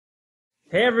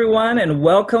Hey everyone, and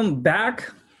welcome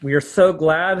back. We are so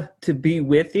glad to be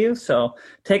with you. So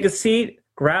take a seat,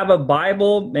 grab a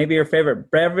Bible, maybe your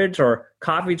favorite beverage or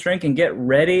coffee drink, and get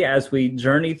ready as we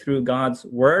journey through God's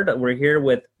Word. We're here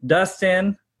with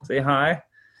Dustin. Say hi.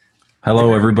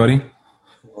 Hello, everybody.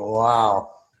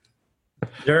 Wow.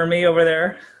 Jeremy over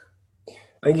there. I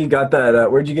think you got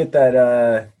that. Where'd you get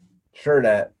that shirt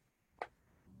at?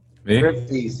 Me?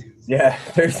 Thrifties. Yeah,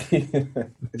 there's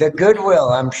The Goodwill,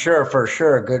 I'm sure, for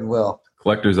sure, Goodwill.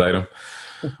 Collector's item.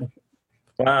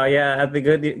 Wow, yeah, at the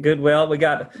Goodwill. We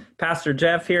got Pastor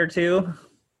Jeff here too.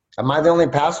 Am I the only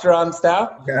pastor on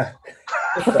staff? yeah.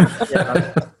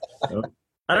 Yeah.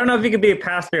 I don't know if you could be a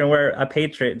pastor and wear a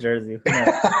Patriot jersey.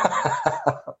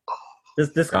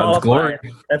 Just disqualified. glory.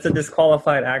 That's a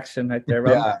disqualified action right there,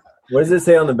 bro. Yeah. What does it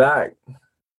say on the back?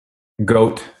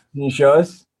 GOAT. Can you show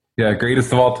us? Yeah,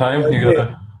 greatest of all time. You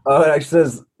gotta... Oh, it actually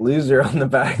says loser on the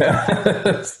back.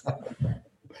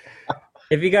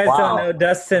 If you guys Wow. don't know,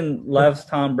 Dustin loves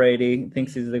Tom Brady,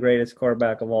 thinks he's the greatest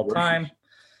quarterback of all time.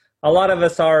 A lot of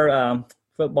us are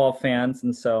football fans,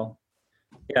 and so,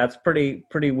 yeah, it's pretty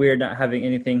weird not having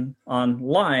anything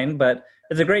online, but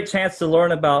it's a great chance to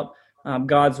learn about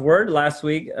God's Word. Last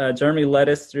week, Jeremy led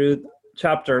us through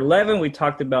chapter 11. We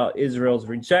talked about Israel's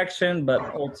rejection, but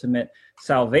ultimate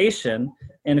salvation.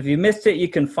 And if you missed it, you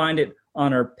can find it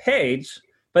on our page.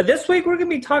 But this week we're going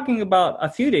to be talking about a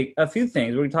few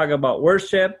things. We're going to talk about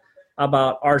worship,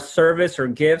 about our service or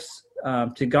gifts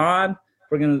to God.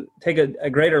 We're going to take a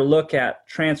greater look at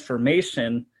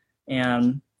transformation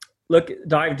and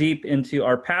dive deep into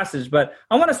our passage. But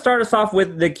I want to start us off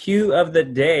with the cue of the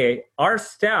day. Our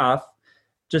staff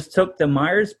just took the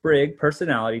Myers-Briggs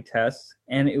personality test,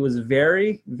 and it was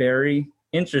very, very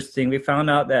interesting. We found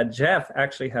out that Jeff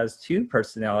actually has two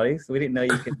personalities. We didn't know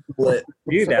you could do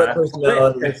that.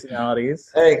 Split personalities.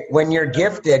 Hey, when you're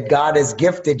gifted, God has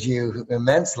gifted you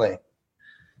immensely.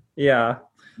 Yeah,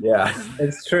 Yeah.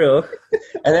 it's true.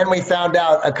 And then we found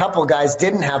out a couple guys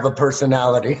didn't have a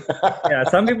personality. Yeah,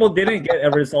 some people didn't get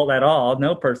a result at all,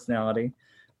 no personality.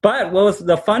 But what was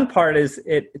the fun part is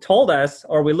it told us,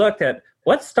 or we looked at,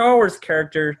 what Star Wars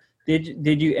character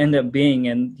did you end up being,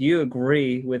 and do you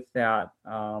agree with that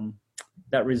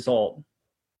that result?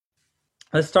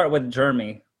 Let's start with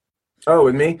Jeremy. Oh,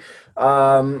 with me?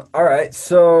 All right.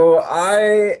 So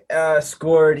I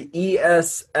scored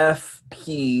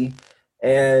ESFP,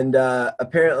 and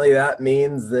apparently that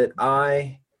means that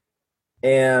I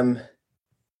am.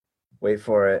 Wait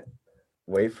for it.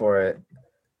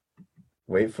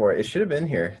 It should have been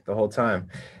here the whole time.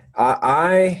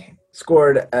 I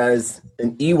scored as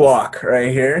an Ewok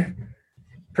right here.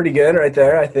 Pretty good right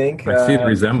there, I think. I see the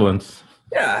resemblance.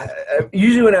 Yeah.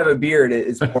 Usually when I have a beard,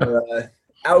 it's more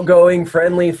outgoing,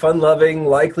 friendly, fun-loving,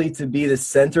 likely to be the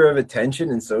center of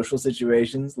attention in social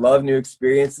situations, love new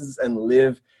experiences, and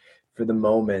live for the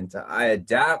moment. I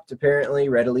adapt, apparently,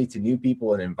 readily to new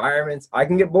people and environments. I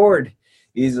can get bored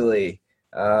easily.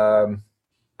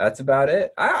 That's about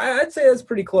it. I'd say that's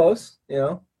pretty close.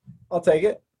 I'll take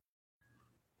it.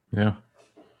 Yeah.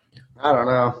 I don't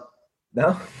know.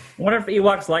 No? I wonder if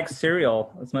Ewoks like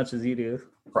cereal as much as you do.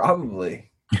 Probably.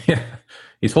 Yeah.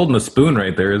 He's holding a spoon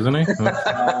right there, isn't he?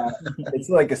 It's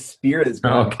like a spear that's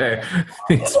going. Okay.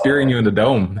 He's spearing you in the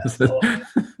dome.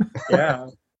 Yeah.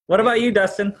 What about you,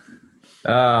 Dustin?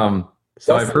 So That's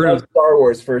I've heard of Star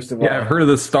Wars, first of all. I've heard of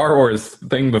the Star Wars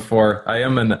thing before. I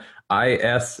am an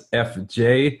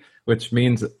ISFJ, which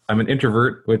means I'm an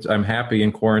introvert, which I'm happy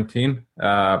in quarantine.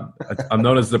 I'm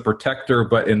known as the protector,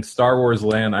 but in Star Wars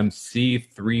land, I'm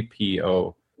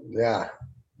C3PO. Yeah.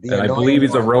 And I believe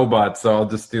he's a robot, so I'll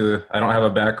just I don't have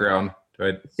a background.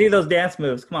 Right? See those dance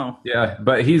moves. Come on. Yeah,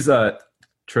 but he's a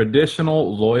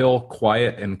traditional, loyal,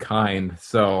 quiet, and kind.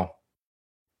 So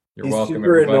you're He's welcome,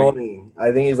 super everybody. annoying.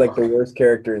 I think he's like the worst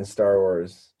character in Star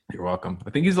Wars. You're welcome. I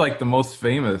think he's like the most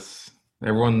famous. I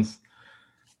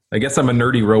guess I'm a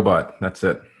nerdy robot. That's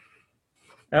it.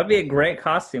 That would be a great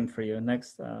costume for you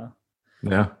next time.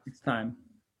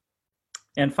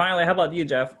 And finally, how about you,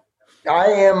 Jeff? I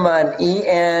am an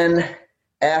ENFP.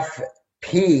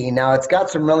 Now, it's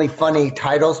got some really funny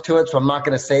titles to it, so I'm not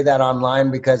going to say that online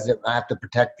because I have to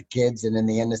protect the kids and then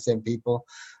the innocent people.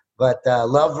 But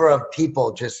lover of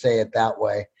people, just say it that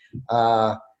way.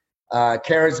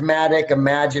 Charismatic,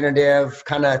 imaginative,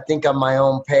 kind of think on my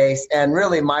own pace. And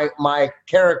really, my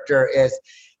character is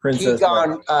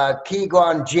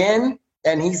Qui-Gon Jinn,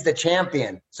 and he's the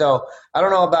champion. So I don't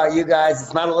know about you guys.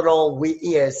 It's not a little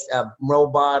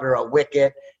robot or a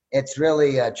wicket. It's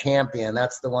really a champion.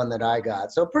 That's the one that I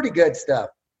got. So pretty good stuff.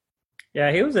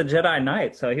 Yeah, he was a Jedi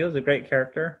Knight, so he was a great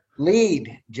character.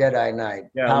 Lead Jedi Knight.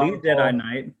 Yeah, Powerful. lead Jedi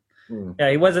Knight.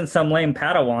 Yeah, he wasn't some lame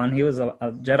Padawan. He was a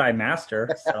Jedi master.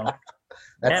 So,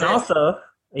 and also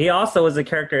he also was a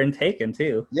character in Taken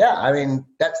too. Yeah, I mean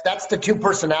that's the two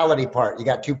personality part. You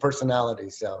got two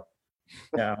personalities, so.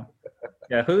 Yeah.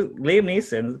 Yeah, Liam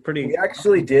Neeson is pretty. We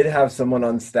actually did have someone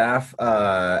on staff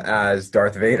as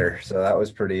Darth Vader, so that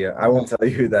was pretty. I won't tell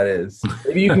you who that is.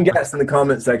 Maybe you can guess in the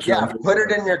comment section. Yeah, put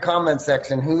it in your comment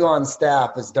section. Who on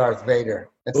staff is Darth Vader?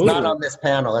 It's not on this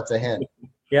panel. That's a hint.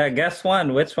 Yeah, guess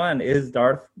one. Which one is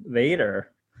Darth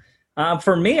Vader?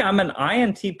 For me, I'm an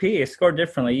INTP. I score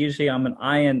differently. Usually, I'm an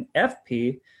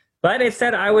INFP, but it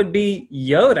said I would be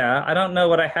Yoda. I don't know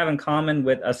what I have in common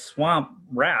with a swamp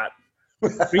rat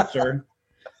creature.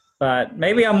 But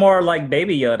maybe I'm more like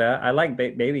Baby Yoda. I like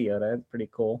Baby Yoda. It's pretty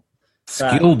cool.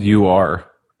 Skilled you are.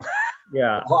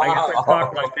 Yeah, wow. I guess I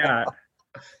talk like that.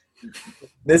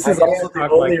 This is also the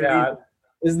only reason.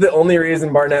 This is the only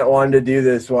reason Barnett wanted to do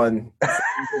this one. To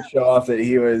show off that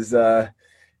he was Yoda.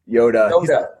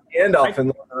 Gandalf in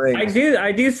Lord of the Rings.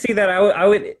 I do see that. I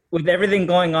would, with everything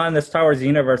going on in the Star Wars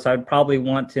universe, I'd probably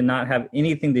want to not have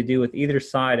anything to do with either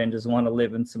side and just want to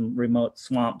live in some remote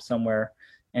swamp somewhere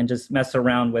and just mess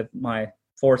around with my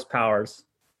force powers.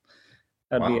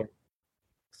 That'd be it.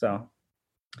 So,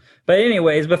 but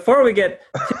anyways, before we get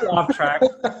too off track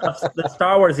of the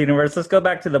Star Wars universe, let's go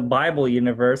back to the Bible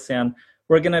universe, and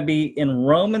we're going to be in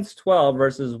Romans 12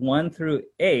 verses 1 through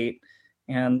 8,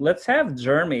 and let's have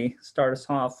Jeremy start us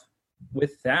off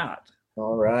with that.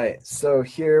 All right. So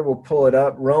here we'll pull it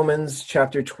up. Romans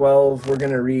chapter 12. We're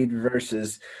going to read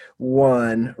verse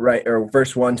 1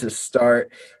 to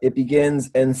start. It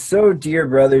begins, "And so, dear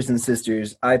brothers and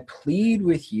sisters, I plead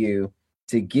with you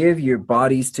to give your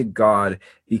bodies to God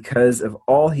because of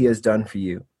all he has done for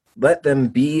you. Let them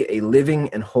be a living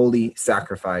and holy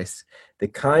sacrifice, the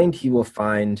kind he will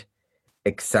find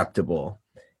acceptable."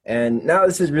 And now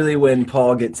this is really when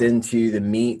Paul gets into the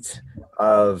meat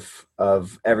of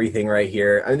everything right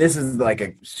here. I mean, this is like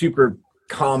a super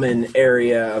common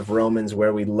area of Romans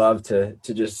where we love to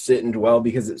just sit and dwell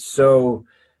because it's so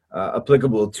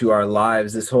applicable to our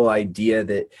lives. This whole idea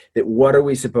that what are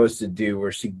we supposed to do?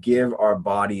 We're to give our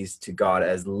bodies to God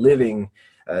as living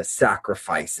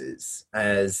sacrifices,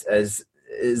 as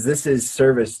this is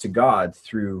service to God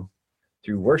through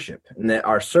worship, and that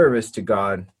our service to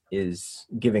God is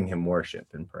giving him worship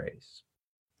and praise.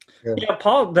 Yeah,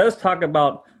 Paul does talk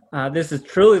about this is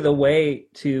truly the way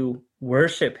to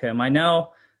worship him. I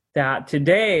know that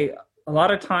today, a lot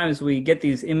of times we get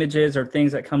these images or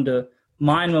things that come to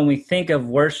mind when we think of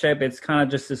worship. It's kind of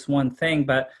just this one thing.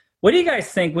 But what do you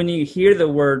guys think when you hear the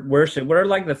word worship? What are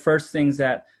like the first things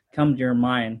that come to your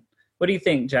mind? What do you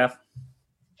think, Jeff?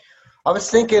 I was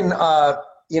thinking,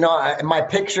 my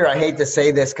picture, I hate to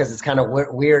say this because it's kind of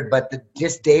weird, but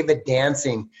just David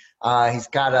dancing. He's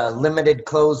got limited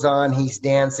clothes on. He's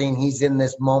dancing. He's in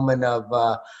this moment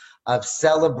of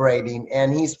celebrating,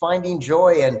 and he's finding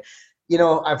joy. And,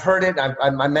 I've heard it.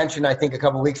 I mentioned, I think a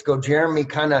couple of weeks ago, Jeremy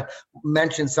kind of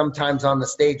mentioned sometimes on the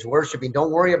stage worshiping,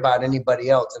 don't worry about anybody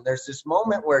else. And there's this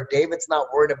moment where David's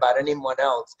not worried about anyone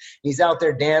else. He's out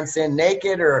there dancing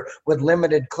naked or with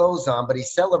limited clothes on, but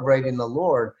he's celebrating the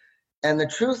Lord. And the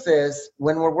truth is,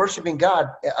 when we're worshiping God,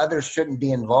 others shouldn't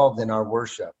be involved in our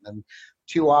worship. And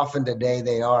too often today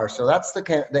they are. So that's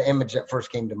the image that first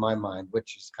came to my mind,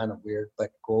 which is kind of weird,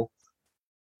 but cool.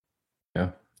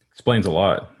 Yeah, explains a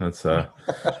lot. That's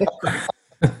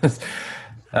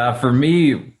for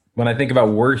me, when I think about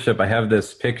worship, I have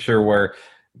this picture where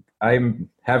I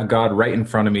have God right in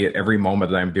front of me at every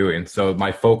moment that I'm doing. So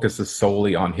my focus is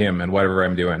solely on him and whatever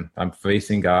I'm doing. I'm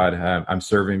facing God. I'm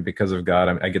serving because of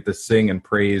God. I get to sing and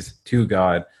praise to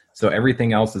God. So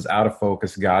everything else is out of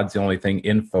focus. God's the only thing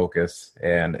in focus.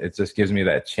 And it just gives me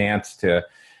that chance to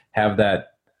have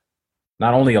that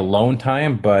not only alone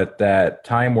time, but that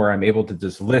time where I'm able to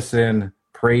just listen,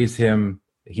 praise him.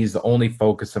 He's the only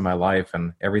focus in my life,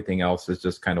 and everything else is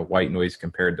just kind of white noise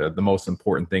compared to the most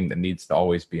important thing that needs to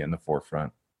always be in the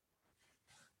forefront.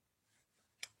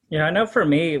 Yeah, I know for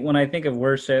me, when I think of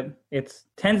worship, it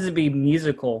tends to be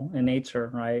musical in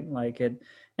nature, right?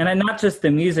 And not just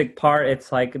the music part,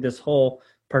 it's like this whole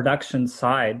production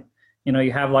side.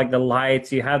 You have like the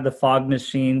lights, you have the fog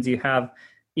machines, you have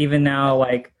even now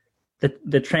like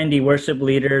the trendy worship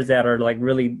leaders that are like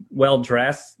really well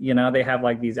dressed, they have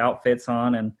like these outfits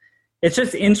on, and it's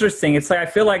just interesting. It's like, I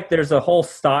feel like there's a whole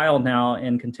style now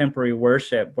in contemporary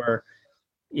worship where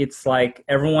it's like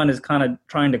everyone is kind of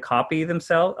trying to copy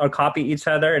themselves or copy each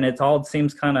other, and it all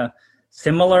seems kind of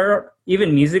similar,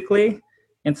 even musically.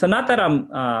 And so not that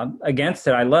I'm against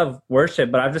it. I love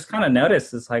worship, but I've just kind of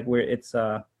noticed it's like it's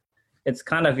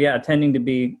kind of, tending to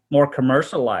be more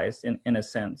commercialized in a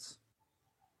sense.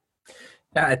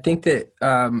 Yeah, I think that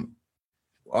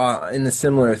in the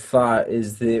similar thought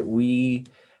is that we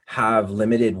have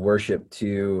limited worship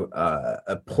to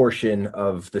a portion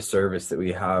of the service that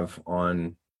we have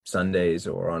on Sundays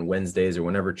or on Wednesdays or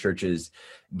whenever churches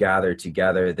gather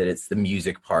together, that it's the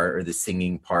music part or the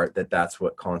singing part, that's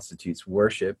what constitutes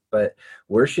worship. But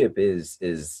worship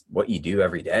is what you do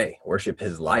every day. Worship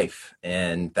is life,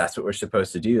 and that's what we're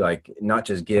supposed to do. Like, not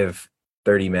just give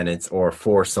 30 minutes or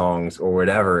 4 songs or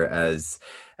whatever as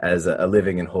a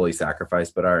living and holy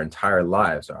sacrifice, but our entire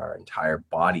lives, our entire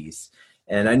bodies.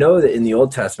 And I know that in the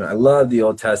Old Testament, I love the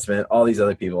Old Testament. All these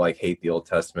other people hate the Old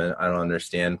Testament. I don't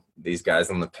understand these guys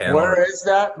on the panel. Where is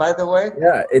that, by the way?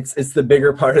 Yeah, it's the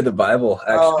bigger part of the Bible,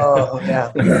 actually. Oh,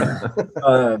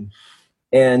 yeah.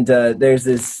 And there's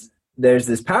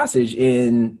this passage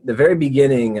in the very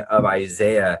beginning of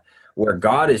Isaiah where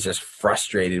God is just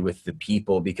frustrated with the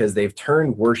people because they've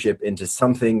turned worship into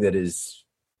something that is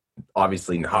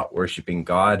obviously not worshiping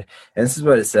God. And this is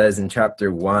what it says in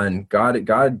chapter 1.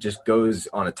 God just goes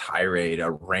on a tirade, a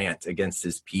rant against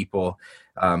his people.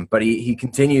 But he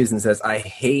continues and says, I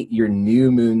hate your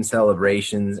new moon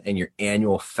celebrations and your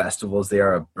annual festivals. They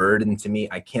are a burden to me.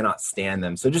 I cannot stand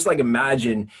them. So just like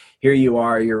imagine, here you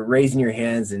are, you're raising your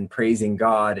hands and praising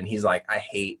God. And he's like, I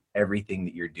hate everything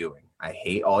that you're doing. I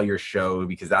hate all your show,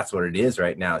 because that's what it is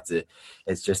right now.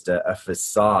 It's just a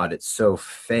facade. It's so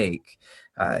fake.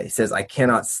 He says, I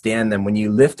cannot stand them. When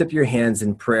you lift up your hands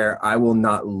in prayer, I will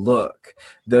not look.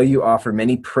 Though you offer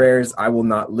many prayers, I will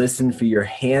not listen, for your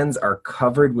hands are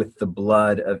covered with the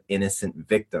blood of innocent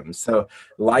victims. So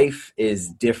life is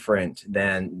different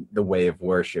than the way of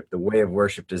worship. The way of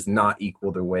worship does not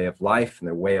equal the way of life, and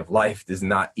the way of life does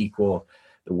not equal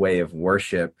the way of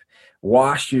worship.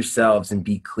 Wash yourselves and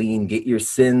be clean. Get your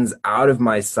sins out of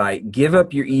my sight. Give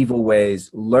up your evil ways.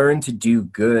 Learn to do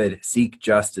good. Seek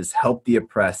justice. Help the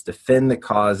oppressed. Defend the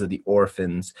cause of the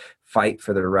orphans. Fight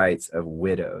for the rights of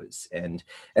widows. And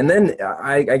then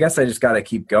I guess I just got to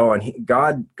keep going.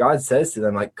 God says to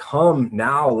them, like, come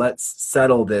now, let's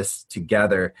settle this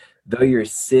together. Though your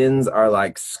sins are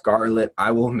like scarlet, I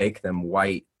will make them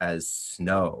white as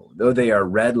snow. Though they are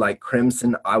red like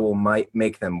crimson, I will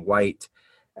make them white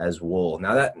as wool.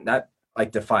 Now that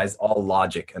like defies all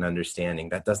logic and understanding.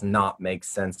 That does not make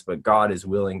sense, but God is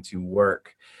willing to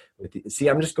work with you. See,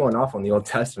 I'm just going off on the Old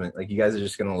Testament. Like, you guys are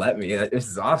just going to let me. This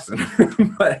is awesome.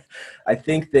 But I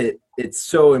think that it's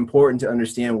so important to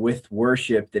understand with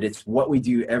worship that it's what we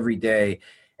do every day,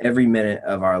 every minute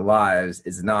of our lives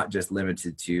is not just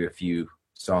limited to a few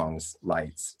songs,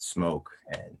 lights, smoke,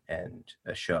 and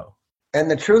a show. And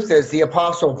the truth is, the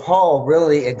Apostle Paul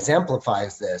really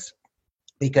exemplifies this,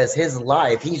 because his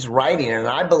life, he's writing, and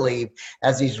I believe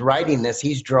as he's writing this,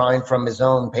 he's drawing from his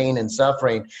own pain and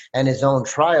suffering and his own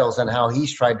trials and how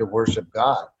he's tried to worship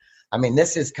God. I mean,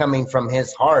 this is coming from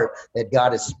his heart that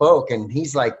God has spoken.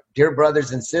 He's like, dear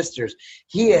brothers and sisters,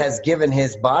 he has given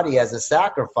his body as a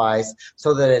sacrifice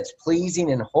so that it's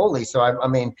pleasing and holy. So, I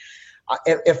mean,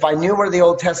 if I knew where the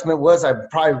Old Testament was, I'd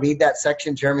probably read that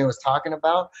section Jeremy was talking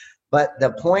about. But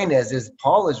the point is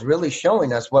Paul is really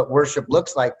showing us what worship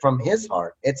looks like from his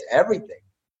heart. It's everything.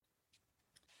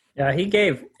 Yeah, he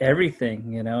gave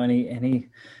everything, and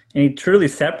he truly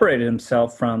separated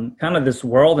himself from kind of this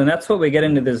world. And that's what we get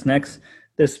into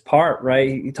this part, right?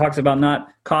 He talks about not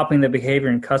copying the behavior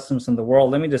and customs of the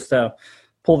world. Let me just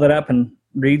pull that up and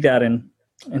read that in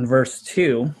verse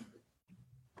 2.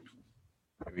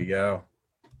 Here we go.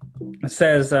 It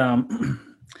says,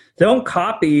 don't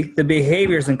copy the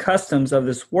behaviors and customs of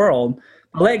this world.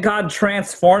 Let God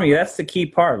transform you. That's the key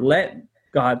part. Let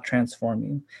God transform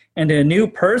you into a new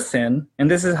person.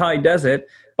 And this is how he does it,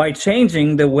 by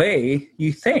changing the way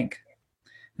you think.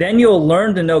 Then you'll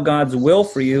learn to know God's will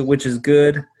for you, which is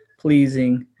good,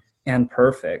 pleasing, and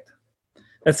perfect.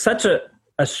 That's such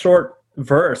a short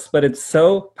verse, but it's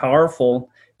so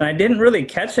powerful. And I didn't really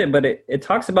catch it, but it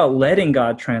talks about letting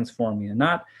God transform you,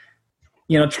 not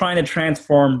trying to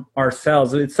transform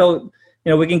ourselves. It's so,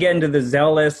 we can get into the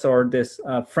zealous or this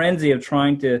frenzy of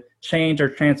trying to change or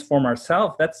transform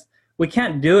ourselves. We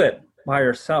can't do it by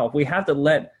ourselves. We have to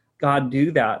let God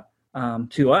do that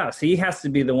to us. He has to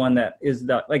be the one that is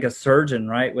like a surgeon,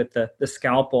 right, with the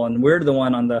scalpel, and we're the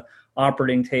one on the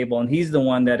operating table, and he's the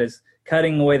one that is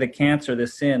cutting away the cancer, the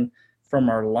sin from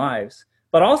our lives.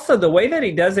 But also the way that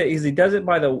he does it is he does it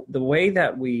by the way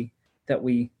that we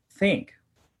think.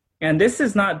 And this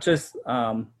is not just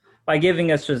by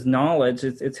giving us just knowledge.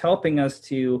 It's helping us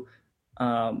to,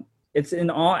 it's in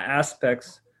all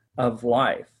aspects of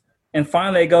life. And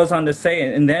finally, it goes on to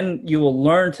say, and then you will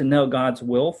learn to know God's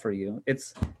will for you.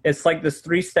 It's like this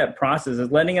 3-step process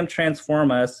is letting him transform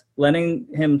us, letting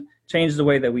him change the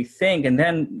way that we think, and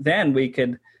then we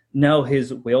could know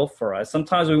his will for us.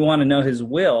 Sometimes we want to know his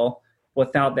will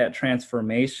without that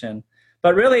transformation.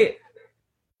 But really,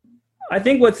 I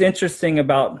think what's interesting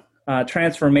about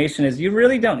transformation is you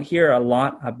really don't hear a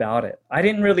lot about it. I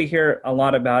didn't really hear a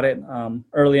lot about it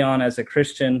early on as a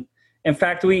Christian. In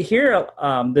fact, we hear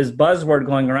this buzzword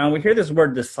going around. We hear this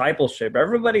word discipleship.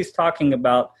 Everybody's talking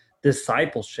about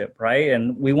discipleship, right?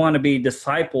 And we want to be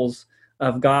disciples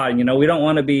of God. You know, we don't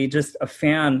want to be just a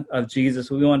fan of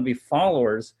Jesus. We want to be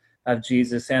followers of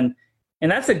Jesus. And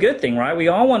that's a good thing, right? We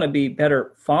all want to be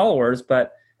better followers.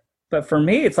 But for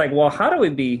me, it's like, well, how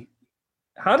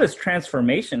does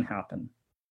transformation happen,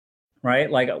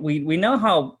 right? Like we know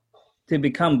how to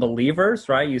become believers,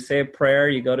 right? You say a prayer,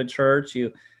 you go to church,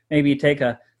 maybe you take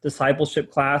a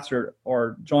discipleship class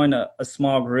or join a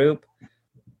small group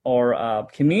or a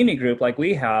community group like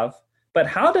we have. But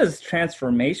how does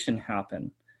transformation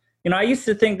happen? You know, I used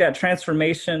to think that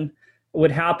transformation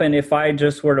would happen if I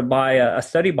just were to buy a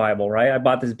study Bible, right? I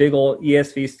bought this big old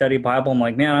ESV study Bible. I'm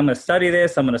like, man, I'm going to study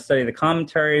this. I'm going to study the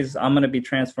commentaries. I'm going to be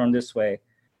transformed this way.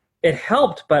 It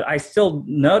helped, but I still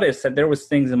noticed that there was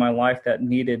things in my life that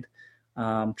needed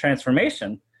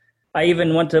transformation. I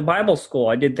even went to Bible school.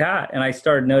 I did that, and I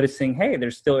started noticing, hey,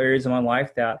 there's still areas of my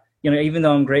life that, you know, even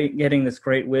though I'm getting this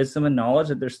great wisdom and knowledge,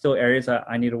 that there's still areas that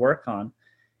I need to work on.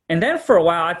 And then for a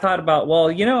while, I thought about,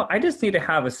 well, you know, I just need to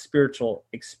have a spiritual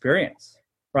experience,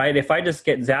 right? If I just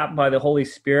get zapped by the Holy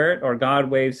Spirit or God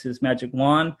waves his magic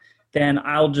wand, then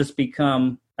I'll just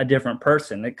become a different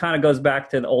person. It kind of goes back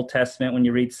to the Old Testament when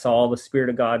you read Saul, the Spirit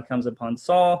of God comes upon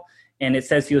Saul, and it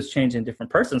says he was changed in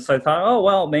different persons. So I thought, oh,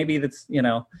 well, maybe that's, you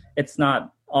know, it's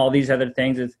not all these other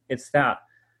things, it's that.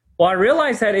 Well, I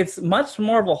realized that it's much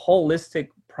more of a holistic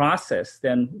process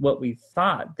than what we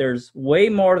thought. There's way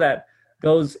more that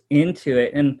goes into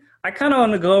it. And I kind of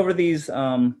want to go over these,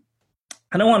 I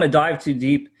don't want to dive too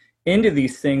deep into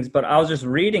these things, but I was just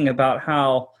reading about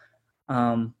how,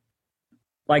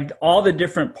 like all the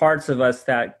different parts of us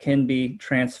that can be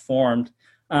transformed.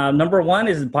 Number one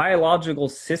is biological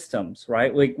systems,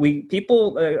 right?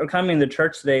 People are coming to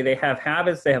church today. They have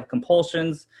habits, they have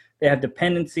compulsions, they have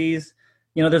dependencies.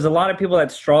 You know, there's a lot of people that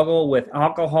struggle with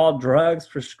alcohol, drugs,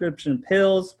 prescription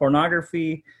pills,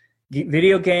 pornography,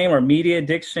 video game or media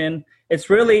addiction. It's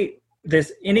really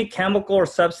any chemical or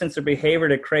substance or behavior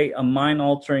to create a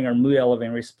mind-altering or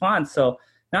mood-elevating response. So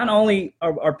not only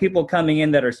are people coming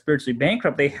in that are spiritually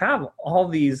bankrupt, they have all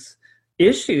these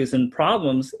issues and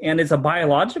problems, and it's a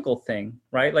biological thing,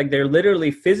 right? Like they're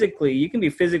literally you can be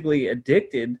physically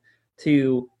addicted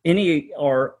to any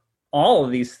or all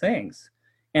of these things.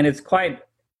 And it's quite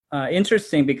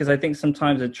interesting because I think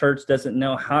sometimes the church doesn't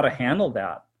know how to handle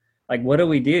that. Like, what do?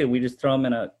 We just throw them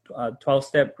in a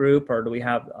 12-step group, or do we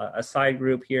have a side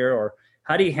group here? Or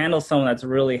how do you handle someone that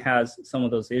really has some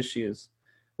of those issues?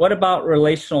 What about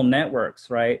relational networks,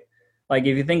 right? Like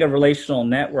if you think of relational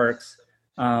networks,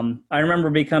 I remember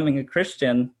becoming a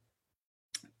Christian,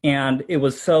 and it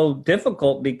was so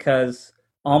difficult because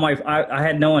I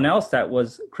had no one else that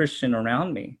was Christian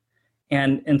around me.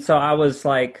 And so I was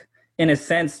like, in a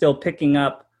sense, still picking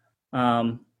up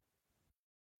on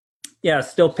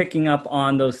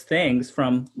those things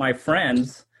from my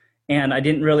friends, and I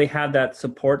didn't really have that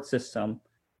support system.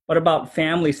 What about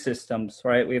family systems,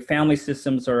 right? We have family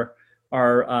systems or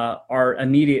our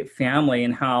immediate family,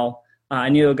 and how I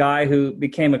knew a guy who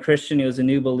became a Christian. He was a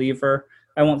new believer.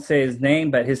 I won't say his name,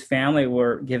 but his family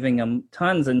were giving him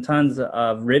tons and tons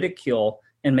of ridicule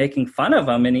and making fun of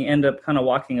him, and he ended up kind of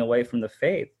walking away from the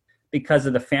faith because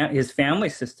of his family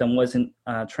system wasn't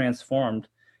transformed.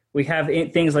 We have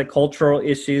things like cultural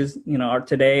issues. You know,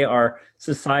 today our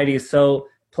society is so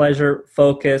pleasure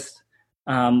focused.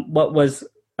 What was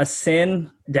a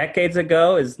sin decades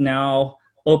ago is now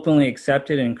openly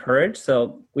accepted and encouraged.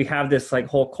 So we have this like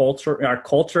whole culture. Our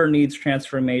culture needs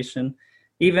transformation.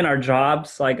 Even our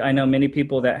jobs, like I know many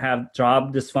people that have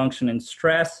job dysfunction and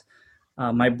stress.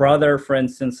 My brother, for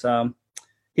instance,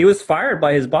 he was fired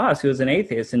by his boss, who was an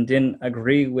atheist and didn't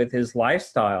agree with his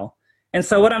lifestyle. And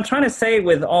so what I'm trying to say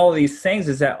with all these things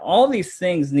is that all these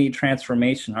things need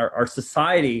transformation. Our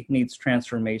society needs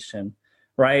transformation,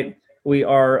 right?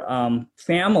 Our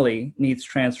family needs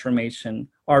transformation.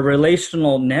 Our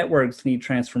relational networks need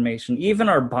transformation. Even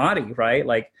our body, right?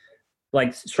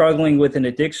 Like struggling with an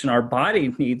addiction, our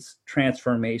body needs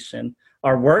transformation.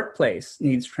 Our workplace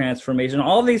needs transformation.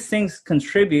 All these things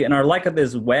contribute and are like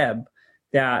this web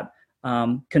that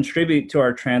contribute to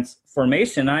our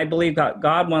transformation. And I believe that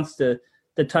God wants to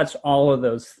to touch all of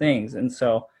those things. And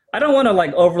so I don't want to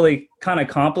like overly kind of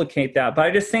complicate that, but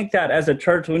I just think that as a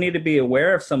church, we need to be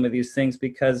aware of some of these things,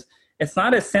 because it's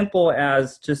not as simple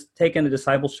as just taking a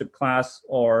discipleship class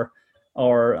or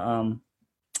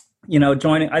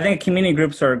joining. I think community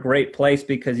groups are a great place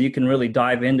because you can really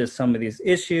dive into some of these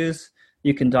issues.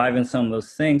 You can dive in some of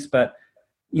those things, but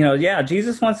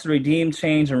Jesus wants to redeem,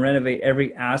 change, and renovate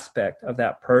every aspect of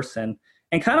that person.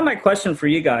 And kind of my question for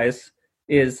you guys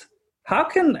is, how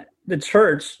can the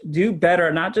church do better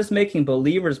at not just making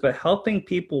believers, but helping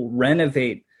people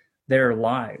renovate their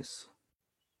lives?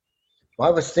 Well,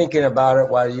 I was thinking about it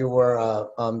while you were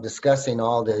discussing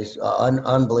all these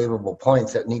unbelievable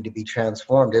points that need to be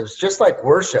transformed. It was just like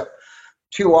worship.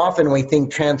 Too often we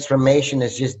think transformation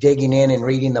is just digging in and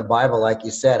reading the Bible, like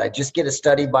you said. I just get a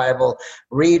study Bible,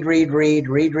 read,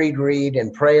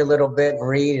 and pray a little bit and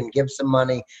read and give some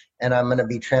money, and I'm going to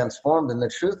be transformed. And the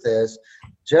truth is,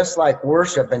 just like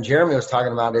worship, and Jeremy was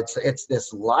talking about, it's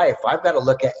this life. I've got to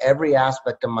look at every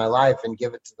aspect of my life and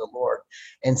give it to the Lord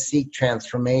and seek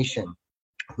transformation.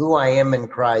 Who I am in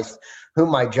Christ, who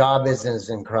my job is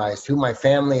in Christ, who my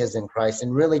family is in Christ,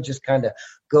 and really just kind of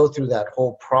go through that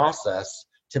whole process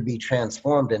to be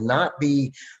transformed and not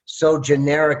be so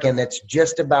generic and it's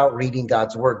just about reading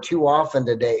God's word. Too often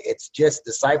today, it's just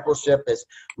discipleship is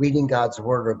reading God's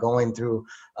word or going through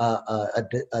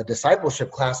a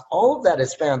discipleship class. All of that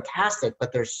is fantastic,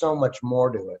 but there's so much more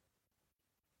to it.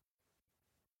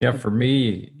 Yeah, for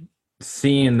me,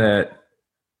 seeing that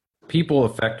people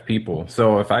affect people.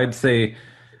 So if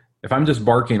I'm just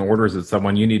barking orders at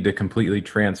someone, you need to completely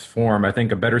transform, I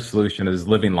think a better solution is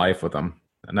living life with them.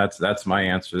 And that's my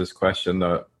answer to this question.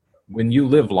 When you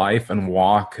live life and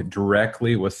walk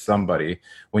directly with somebody,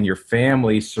 when your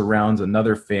family surrounds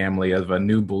another family of a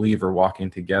new believer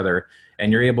walking together,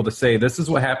 and you're able to say, this is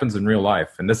what happens in real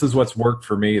life, and this is what's worked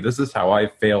for me, this is how I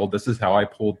failed, this is how I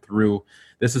pulled through,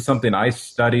 this is something I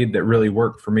studied that really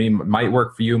worked for me, might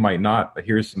work for you, might not, but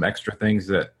here's some extra things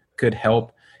that could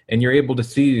help. And you're able to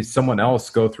see someone else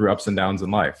go through ups and downs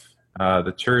in life.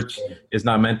 The church is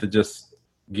not meant to just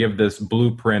give this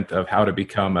blueprint of how to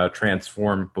become a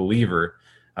transformed believer.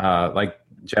 Like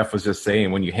Jeff was just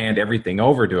saying, when you hand everything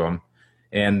over to him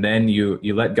and then you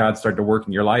let God start to work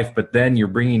in your life, but then you're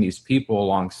bringing these people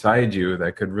alongside you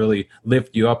that could really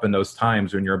lift you up in those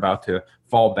times when you're about to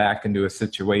fall back into a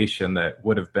situation that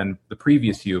would have been the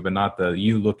previous you, but not the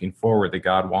you looking forward that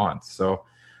God wants. So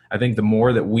I think the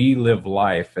more that we live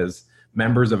life as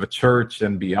members of a church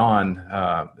and beyond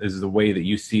is the way that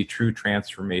you see true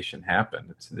transformation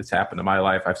happen. It's happened in my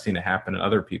life. I've seen it happen in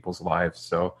other people's lives.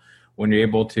 So when you're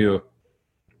able to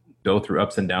go through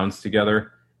ups and downs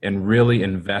together and really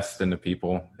invest into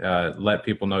people, let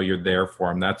people know you're there for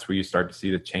them, that's where you start to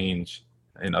see the change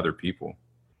in other people.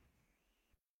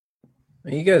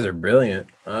 You guys are brilliant.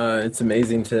 It's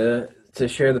amazing to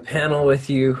share the panel with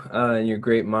you and your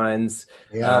great minds.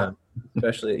 Yeah.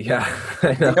 Especially, yeah.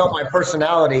 My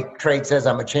personality trait says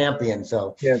I'm a champion,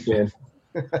 so. Champion.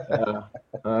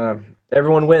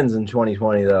 Everyone wins in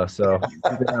 2020, though, so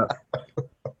keep it up.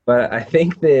 But I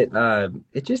think that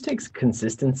it just takes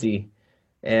consistency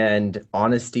and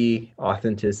honesty,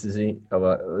 authenticity, a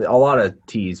lot of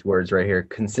T's words right here.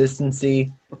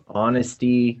 Consistency,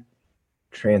 honesty,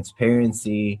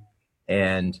 transparency,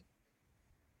 and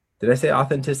did I say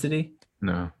authenticity?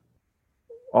 No.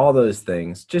 All those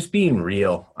things. Just being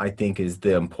real, I think, is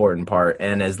the important part.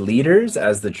 And as leaders,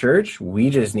 as the church, we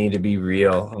just need to be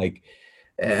real.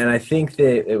 And I think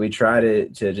that we try to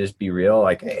just be real.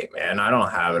 Like, hey, man, I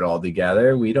don't have it all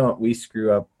together. We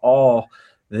screw up all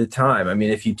the time. I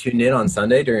mean, if you tuned in on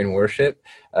Sunday during worship,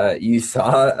 you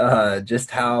saw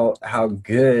just how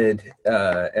good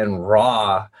and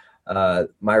raw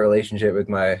my relationship with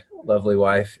my lovely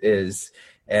wife is.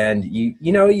 And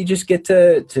you just get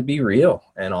to be real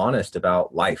and honest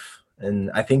about life.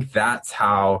 And I think that's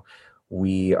how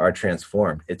we are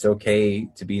transformed. It's okay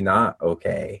to be not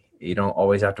okay. You don't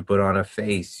always have to put on a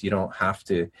face. You don't have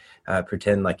to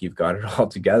pretend like you've got it all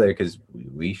together, because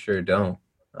we sure don't.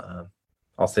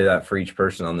 I'll say that for each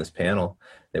person on this panel,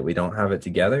 that we don't have it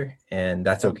together, and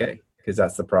that's okay, because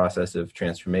that's the process of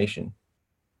transformation.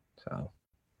 So.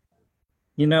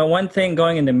 One thing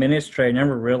going into ministry, I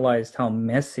never realized how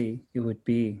messy it would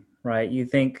be, right? You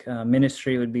think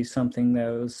ministry would be something that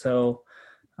was so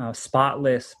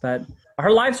spotless, but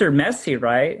our lives are messy,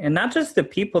 right? And not just the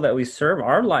people that we serve,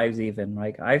 our lives even.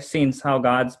 Like, I've seen how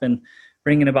God's been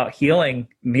bringing about healing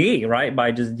me, right?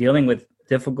 By just dealing with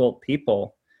difficult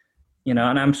people, and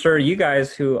I'm sure you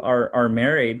guys who are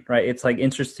married, right? It's like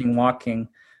interesting walking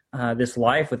this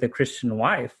life with a Christian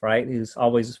wife, right? Who's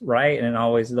always right and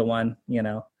always the one,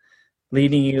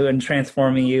 leading you and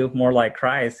transforming you more like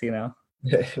Christ, you know.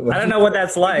 I don't know what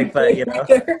that's like, but you know.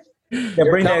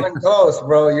 You're coming close,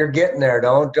 bro. You're getting there.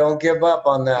 Don't give up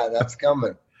on that. That's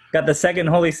coming. Got the second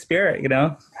Holy Spirit, you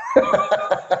know.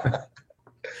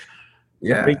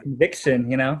 Yeah. Big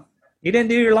conviction, you know. You didn't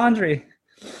do your laundry.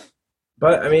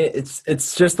 But I mean,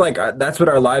 it's just like that's what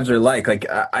our lives are like. Like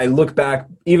I look back,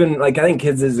 even like I think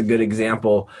kids is a good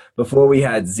example. Before we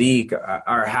had Zeke,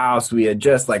 our house, we had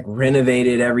just like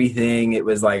renovated everything. It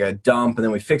was like a dump, and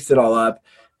then we fixed it all up,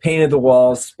 painted the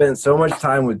walls, spent so much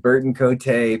time with Bert and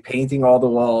Cote painting all the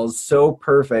walls, so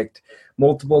perfect,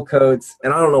 multiple coats,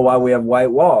 and I don't know why we have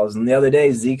white walls. And the other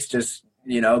day, Zeke's just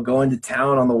going to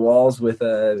town on the walls with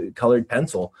a colored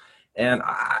pencil. And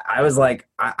I was like,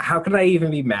 how can I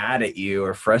even be mad at you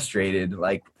or frustrated?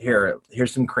 Like,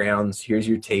 here's some crayons. Here's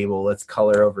your table. Let's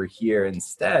color over here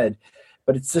instead.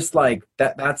 But it's just like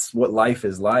that's what life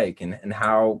is like. And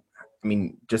how, I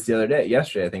mean, just the other day,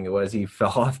 yesterday, I think it was, he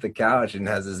fell off the couch and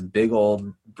has this big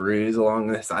old bruise along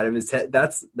the side of his head.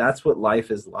 That's what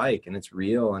life is like. And it's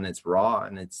real and it's raw.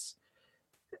 And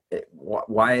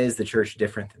why is the church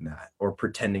different than that, or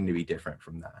pretending to be different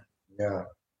from that? Yeah.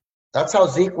 That's how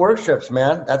Zeke worships,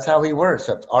 man. That's how he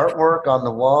worships. Artwork on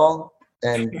the wall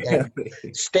and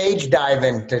stage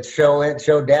diving to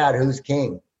show Dad who's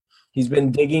king. He's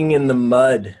been digging in the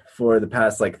mud for the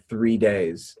past like 3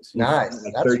 days. So nice.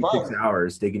 Like that's 36 fun.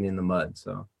 hours digging in the mud.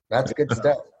 So that's good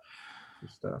stuff. Good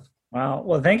stuff. Wow.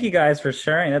 Well, thank you guys for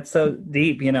sharing. That's so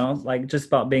deep, like just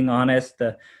about being honest,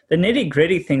 the nitty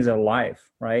gritty things of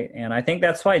life, right? And I think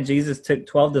that's why Jesus took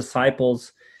 12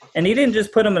 disciples. And he didn't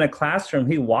just put them in a classroom.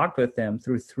 He walked with them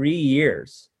through 3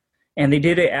 years. And they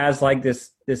did it as like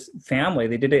this family.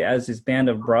 They did it as this band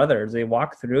of brothers. They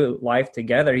walked through life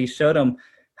together. He showed them,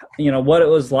 what it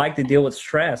was like to deal with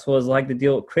stress, what it was like to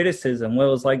deal with criticism, what it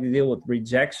was like to deal with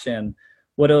rejection,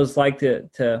 what it was like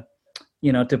to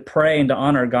pray and to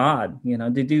honor God,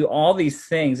 to do all these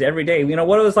things every day,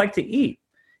 what it was like to eat.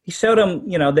 He showed them,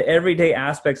 the everyday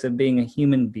aspects of being a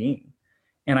human being.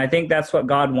 And I think that's what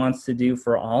God wants to do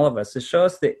for all of us, to show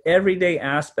us the everyday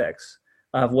aspects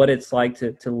of what it's like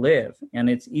to live. And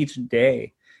it's each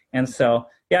day. And so,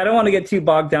 I don't want to get too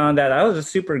bogged down in that. That was just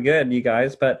super good, you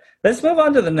guys. But let's move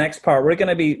on to the next part. We're going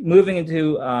to be moving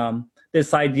into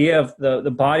this idea of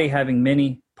the body having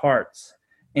many parts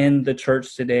in the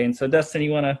church today. And so, Dustin,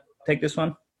 you want to take this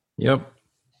one? Yep.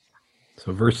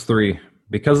 So verse 3,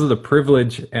 because of the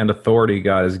privilege and authority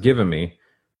God has given me,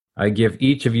 I give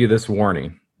each of you this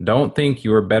warning. Don't think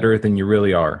you are better than you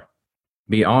really are.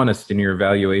 Be honest in your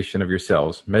evaluation of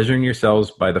yourselves, measuring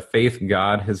yourselves by the faith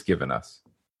God has given us.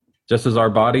 Just as our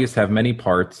bodies have many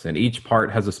parts and each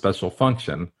part has a special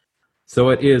function, so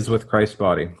it is with Christ's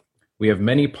body. We have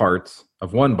many parts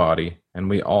of one body, and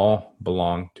we all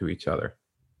belong to each other.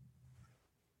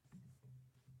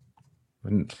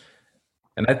 And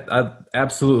I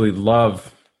absolutely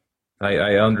love,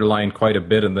 I underline quite a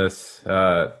bit in this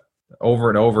over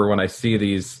and over when I see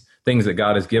these things that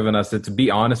God has given us. It's to be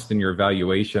honest in your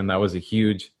evaluation. That was a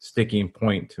huge sticking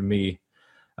point to me.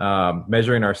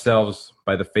 Measuring ourselves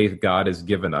by the faith God has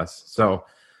given us. So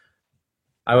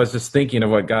I was just thinking of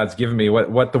what God's given me.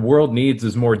 What the world needs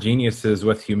is more geniuses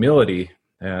with humility.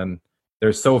 And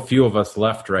there's so few of us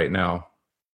left right now.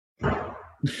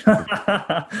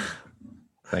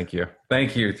 Thank you.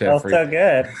 Thank you, Tim. That's so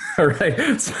good. All right.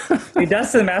 He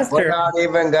does the master. We're not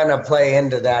even going to play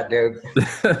into that, dude.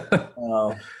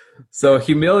 Oh. So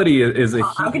humility is a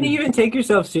How can you even take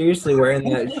yourself seriously wearing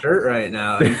that shirt right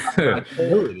now?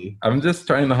 I'm just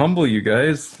trying to humble you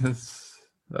guys.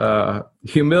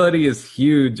 Humility is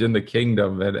huge in the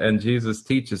kingdom, and Jesus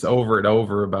teaches over and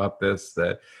over about this,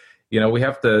 that we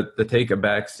have to take a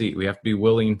back seat. We have to be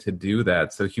willing to do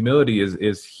that. So humility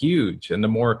is huge. And the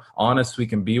more honest we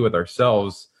can be with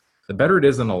ourselves, the better it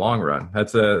is in the long run.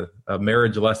 That's a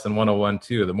marriage lesson 101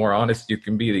 too. The more honest you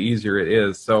can be, the easier it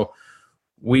is. So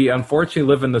we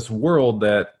unfortunately live in this world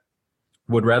that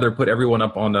would rather put everyone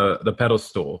up on the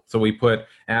pedestal. So we put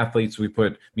athletes, we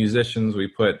put musicians, we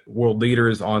put world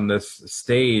leaders on this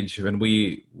stage, and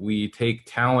we take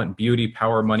talent, beauty,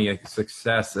 power, money,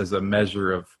 success as a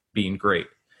measure of being great.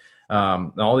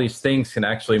 All these things can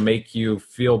actually make you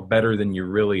feel better than you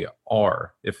really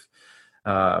are. If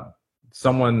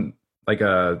someone like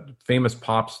a famous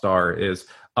pop star is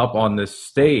up on this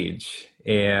stage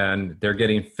and they're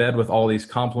getting fed with all these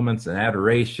compliments and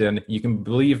adoration, you can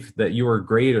believe that you are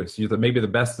greatest. You're maybe the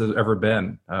best there's ever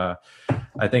been.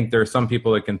 I think there are some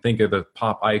people that can think of the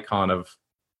pop icon of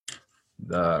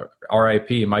the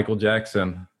R.I.P. Michael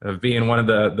Jackson of being one of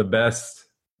the best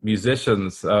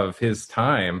musicians of his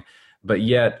time, but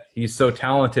yet he's so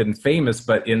talented and famous,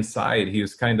 but inside he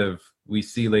was we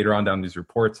see later on down these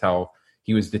reports how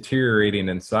he was deteriorating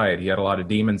inside. He had a lot of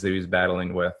demons that he was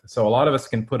battling with. So a lot of us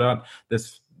can put on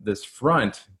this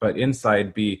front, but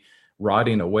inside be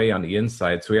rotting away on the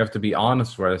inside. So we have to be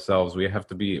honest with ourselves. We have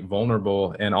to be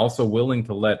vulnerable and also willing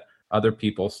to let other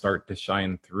people start to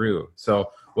shine through.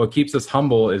 So what keeps us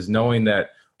humble is knowing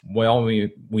that while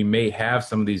we may have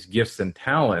some of these gifts and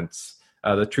talents,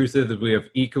 the truth is that we have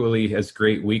equally as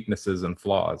great weaknesses and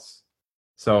flaws.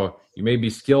 So you may be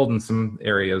skilled in some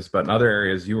areas, but in other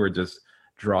areas you were just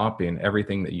dropping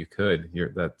everything that you could.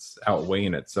 That's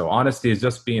outweighing it. So honesty is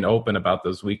just being open about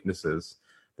those weaknesses,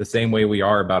 the same way we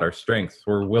are about our strengths.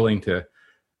 We're willing to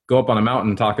go up on a mountain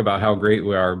and talk about how great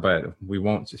we are, but we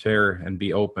won't share and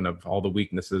be open of all the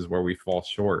weaknesses where we fall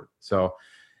short. So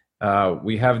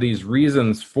we have these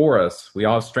reasons for us. We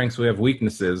all have strengths, we have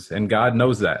weaknesses, and God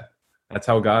knows that. That's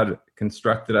how God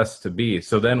constructed us to be.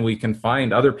 So then we can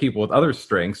find other people with other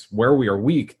strengths where we are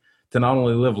weak to not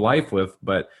only live life with,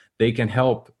 but they can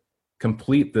help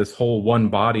complete this whole one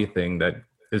body thing that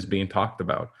is being talked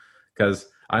about. Because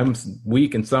I'm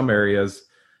weak in some areas,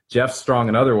 Jeff's strong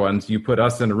in other ones. You put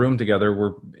us in a room together,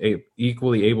 we're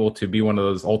equally able to be one of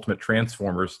those ultimate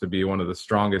transformers, to be one of the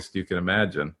strongest you can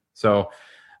imagine. So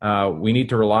we need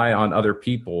to rely on other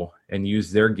people and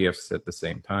use their gifts at the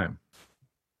same time.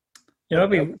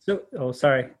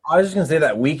 Sorry. I was just going to say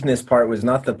that weakness part was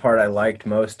not the part I liked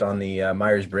most on the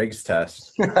Myers-Briggs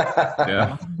test.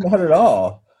 Yeah. Not at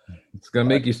all. It's going to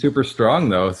make you super strong,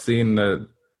 though, seeing the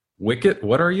wicket.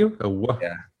 What are you?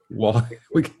 Yeah. Well,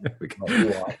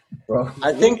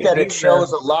 I think that it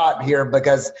shows a lot here,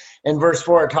 because in verse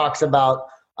 4 it talks about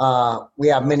we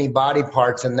have many body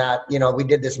parts, and that, we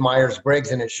did this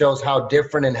Myers-Briggs, and it shows how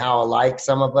different and how alike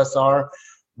some of us are.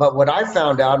 But what I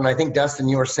found out, and I think, Dustin,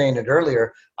 you were saying it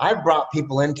earlier, I brought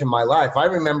people into my life. I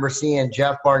remember seeing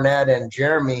Jeff Barnett and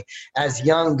Jeremy as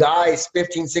young guys,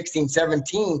 15, 16,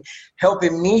 17,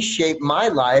 helping me shape my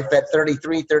life at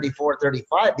 33, 34,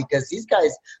 35, because these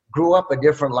guys grew up a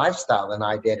different lifestyle than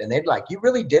I did. And they'd like, you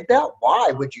really did that?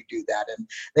 Why would you do that? And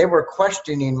they were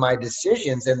questioning my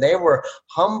decisions, and they were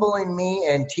humbling me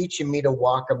and teaching me to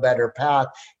walk a better path,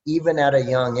 even at a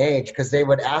young age, because they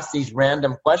would ask these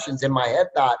random questions. In my head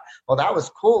thought, well, that was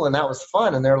cool and that was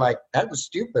fun. And they're like, that was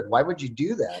stupid. Why would you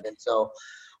do that? And so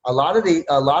a lot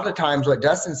of times what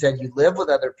Dustin said, you live with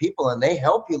other people and they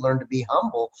help you learn to be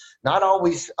humble, not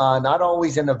always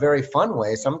in a very fun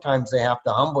way. Sometimes they have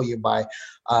to humble you by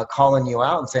calling you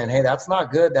out and saying, hey, that's not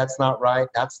good. That's not right.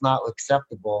 That's not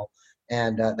acceptable.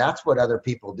 And that's what other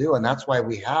people do. And that's why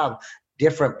we have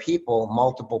different people,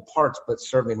 multiple parts, but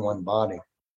serving one body.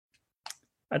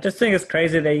 I just think it's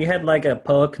crazy that you had like a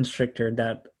boa constrictor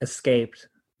that escaped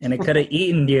and it could have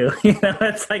eaten you.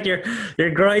 It's like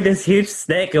you're growing this huge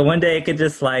snake, and one day it could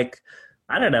just it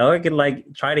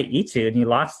could try to eat you, and you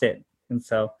lost it. And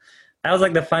so that was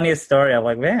like the funniest story. I'm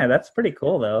like, man, that's pretty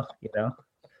cool though,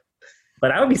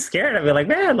 But I would be scared. I'd be like,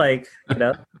 man,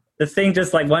 this thing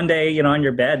just one day, on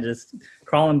your bed, just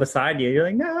crawling beside you. You're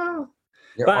like, no.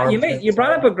 But you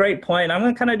brought up a great point. I'm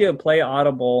gonna kind of do a play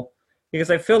audible,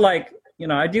 because I feel like,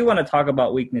 I do want to talk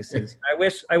about weaknesses. I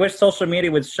wish social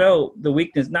media would show the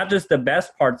weakness, not just the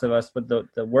best parts of us, but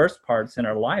the worst parts in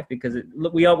our life, because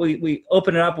we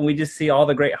open it up and we just see all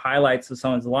the great highlights of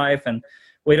someone's life, and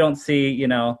we don't see,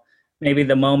 maybe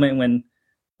the moment when,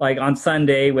 like on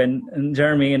Sunday, when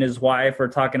Jeremy and his wife were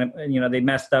talking, they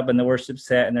messed up in the worship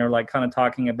set, and they're kind of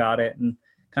talking about it and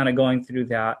kind of going through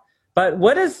that. But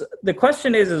the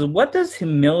question is what does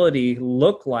humility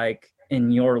look like in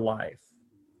your life?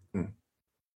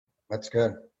 That's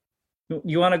good.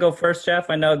 You want to go first, Jeff?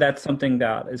 I know that's something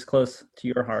that is close to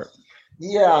your heart.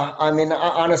 Yeah, I mean,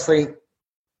 honestly,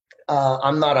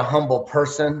 I'm not a humble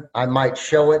person. I might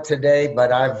show it today,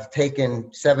 but I've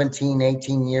taken 17,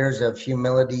 18 years of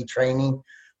humility training,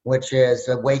 which is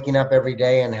waking up every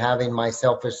day and having my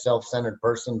selfish, self-centered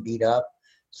person beat up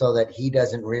so that he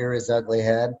doesn't rear his ugly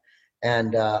head.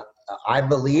 And I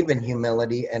believe in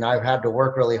humility, and I've had to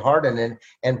work really hard in it,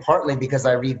 and partly because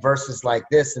I read verses like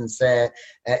this and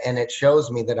it shows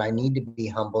me that I need to be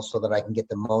humble so that I can get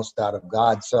the most out of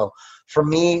God. So for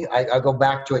me, I go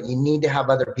back to it. You need to have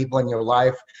other people in your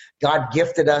life. God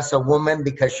gifted us a woman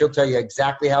because she'll tell you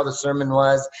exactly how the sermon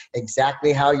was,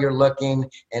 exactly how you're looking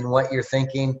and what you're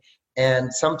thinking.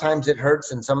 And sometimes it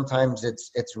hurts, and sometimes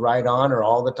it's right on, or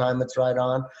all the time it's right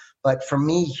on. But for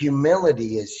me,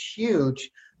 humility is huge.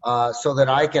 So that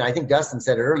I think Dustin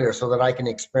said it earlier, so that I can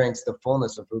experience the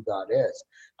fullness of who God is.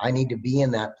 I need to be in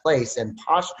that place and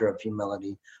posture of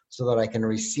humility so that I can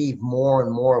receive more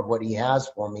and more of what he has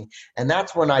for me. And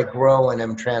that's when I grow and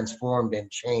am transformed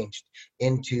and changed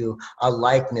into a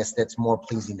likeness that's more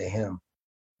pleasing to him.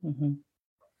 Mm-hmm.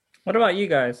 What about you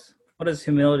guys? What does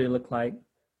humility look like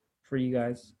for you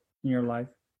guys in your life?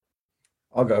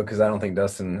 I'll go because I don't think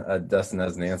Dustin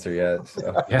has an answer yet.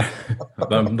 So. Yeah,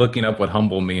 I'm looking up what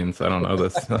humble means. I don't know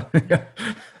this.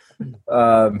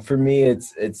 For me,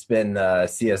 it's been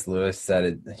C.S. Lewis said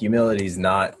it, humility is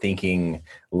not thinking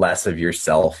less of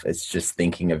yourself. It's just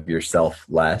thinking of yourself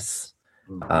less.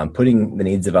 Putting the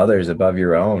needs of others above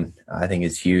your own, I think,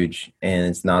 is huge, and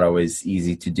it's not always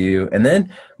easy to do. And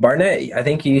then, Barnett, I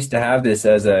think you used to have this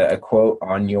as a quote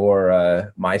on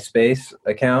your MySpace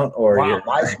account, or your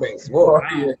MySpace. Whoa.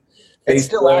 It's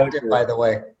still active, by the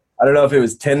way. I don't know if it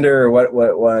was Tinder or what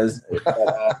it was.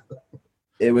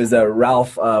 It was a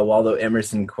Ralph Waldo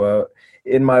Emerson quote.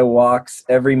 In my walks,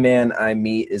 every man I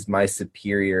meet is my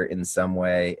superior in some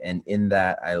way, and in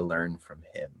that I learn from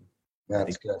him.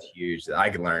 That's good. That's huge. I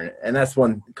can learn. And that's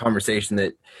one conversation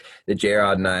that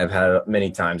J-Rod and I have had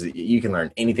many times. That you can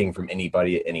learn anything from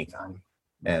anybody at any time.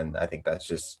 And I think that's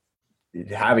just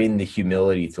having the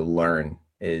humility to learn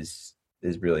is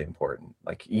really important.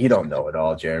 Like, you don't know it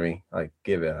all, Jeremy. Like,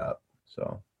 give it up.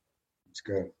 So it's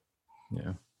good.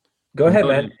 Yeah. Go ahead,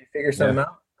 man. Did you figure something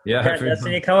out? Yeah.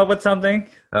 Dustin, you come up with something?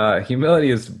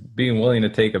 Humility is being willing to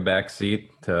take a back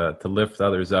seat, to lift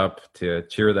others up, to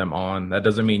cheer them on. That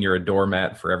doesn't mean you're a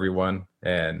doormat for everyone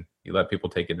and you let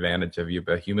people take advantage of you.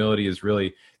 But humility is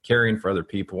really caring for other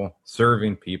people,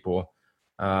 serving people,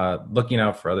 looking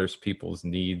out for others people's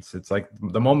needs. It's like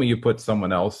the moment you put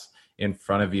someone else in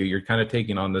front of you, you're kind of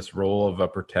taking on this role of a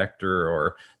protector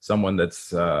or someone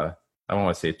that's, I don't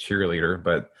want to say a cheerleader,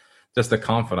 but just a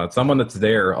confidant, someone that's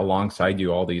there alongside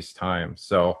you all these times.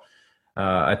 So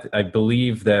I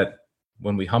believe that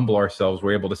when we humble ourselves,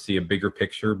 we're able to see a bigger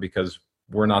picture because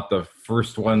we're not the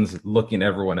first ones looking at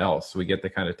everyone else. We get to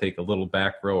kind of take a little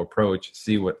back row approach,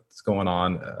 see what's going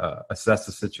on, assess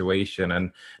the situation,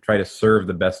 and try to serve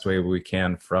the best way we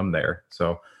can from there.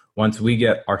 So once we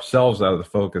get ourselves out of the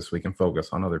focus, we can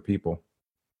focus on other people.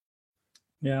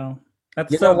 Yeah.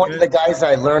 That's one of the guys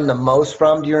I learned the most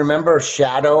from, do you remember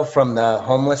Shadow from the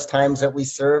homeless times that we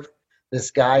served?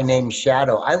 This guy named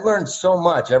Shadow. I learned so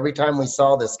much every time we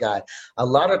saw this guy. A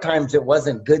lot of times it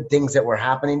wasn't good things that were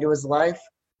happening to his life.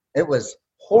 It was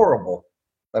horrible.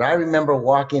 But I remember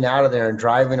walking out of there and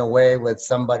driving away with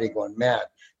somebody going, man,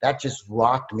 that just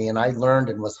rocked me. And I learned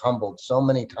and was humbled so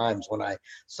many times when I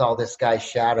saw this guy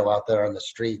Shadow out there on the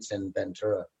streets in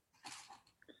Ventura.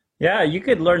 Yeah, you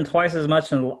could learn twice as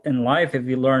much in life if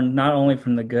you learn not only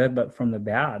from the good, but from the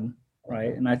bad,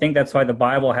 right? And I think that's why the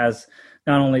Bible has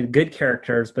not only good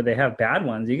characters, but they have bad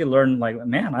ones. You could learn, like,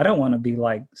 man, I don't want to be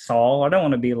like Saul. I don't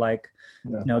want to be like,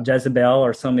 Jezebel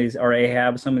or some of these, or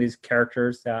Ahab, some of these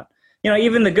characters that,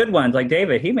 even the good ones, like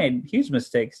David, he made huge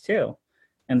mistakes too.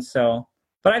 And so,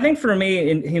 but I think for me,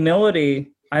 in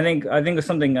humility, I think of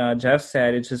something Jeff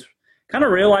said. It's just kind of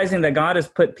realizing that God has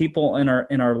put people in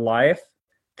our life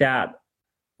that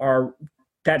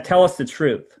tell us the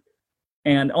truth,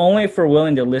 and only if we're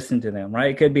willing to listen to them, right?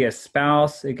 It could be a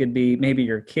spouse, it could be maybe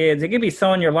your kids, it could be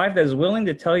someone in your life that is willing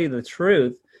to tell you the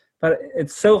truth, but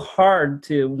it's so hard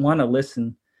to want to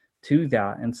listen to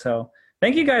that. And so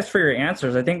thank you guys for your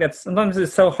answers. I think that sometimes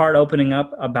it's so hard opening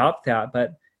up about that,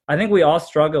 but I think we all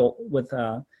struggle with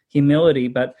humility.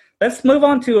 But let's move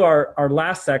on to our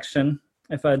last section.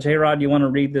 If J-Rod, you want to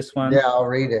read this one? Yeah, I'll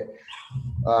read it.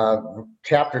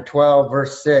 Chapter 12,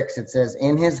 verse 6, it says,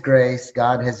 in his grace,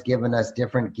 God has given us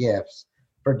different gifts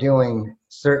for doing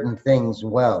certain things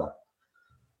well.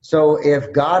 So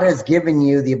if God has given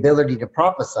you the ability to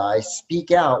prophesy,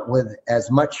 speak out with as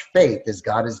much faith as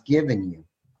God has given you.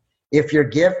 If your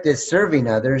gift is serving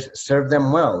others, serve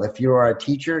them well. If you are a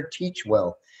teacher, teach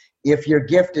well. If your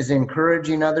gift is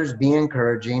encouraging others, be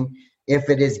encouraging. If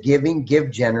it is giving,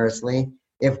 give generously.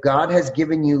 If God has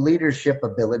given you leadership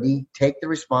ability, take the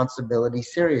responsibility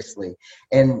seriously.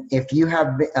 And if you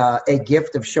have a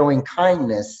gift of showing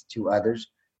kindness to others,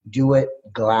 do it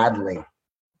gladly.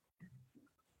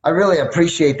 I really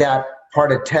appreciate that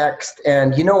part of text.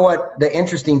 And you know what? The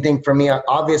interesting thing for me,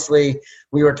 obviously,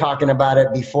 we were talking about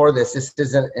it before this. This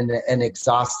isn't an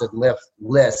exhaustive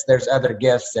list. There's other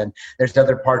gifts and there's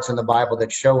other parts in the Bible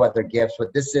that show other gifts.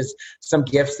 But this is some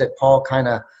gifts that Paul kind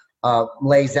of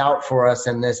lays out for us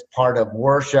in this part of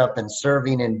worship and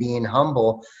serving and being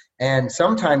humble. And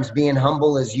sometimes being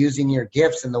humble is using your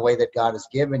gifts in the way that God has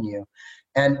given you.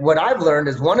 And what I've learned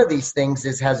is one of these things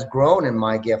has grown in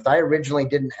my gift. I originally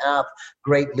didn't have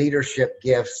great leadership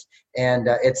gifts And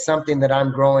it's something that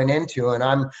I'm growing into, and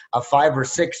I'm a 5 or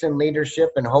 6 in leadership,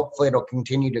 and hopefully it'll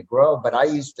continue to grow. But I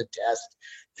used to test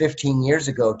 15 years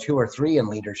ago 2 or 3 in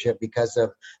leadership because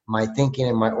of my thinking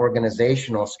and my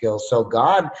organizational skills. So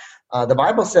God, the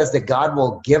Bible says that God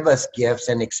will give us gifts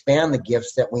and expand the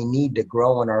gifts that we need to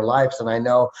grow in our lives. And I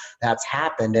know that's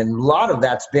happened. And a lot of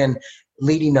that's been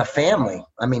leading a family.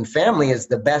 I mean, family is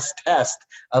the best test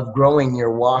of growing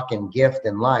your walk and gift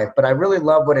in life. But I really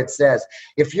love what it says.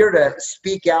 If you're to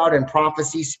speak out in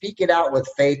prophecy, speak it out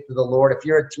with faith to the Lord. If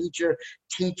you're a teacher,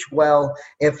 teach well.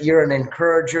 If you're an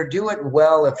encourager, do it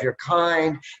well. If you're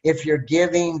kind, if you're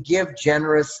giving, give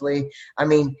generously. I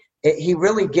mean, he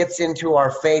really gets into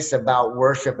our face about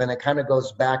worship, and it kind of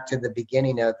goes back to the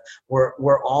beginning of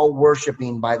we're all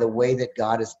worshiping by the way that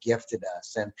God has gifted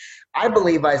us. And I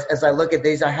believe as I look at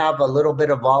these, I have a little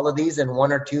bit of all of these, and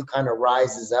 1 or 2 kind of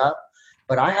rises up.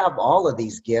 But I have all of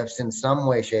these gifts in some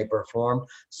way, shape, or form.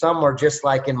 Some are just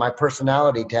like in my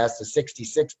personality test, a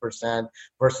 66%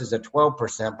 versus a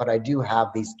 12%, but I do have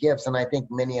these gifts, and I think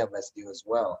many of us do as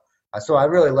well. So I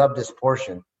really love this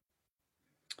portion.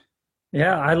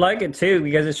 Yeah, I like it too,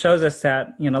 because it shows us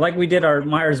that, like we did our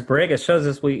Myers-Briggs, it shows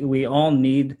us we all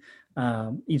need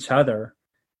each other,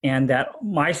 and that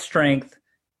my strength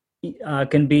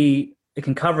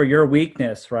can cover your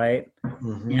weakness, right?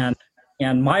 Mm-hmm.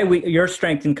 And your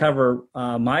strength can cover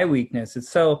my weakness. It's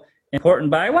so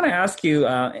important. But I want to ask you,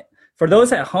 for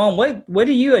those at home, what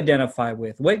do you identify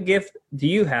with? What gift do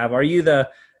you have? Are you the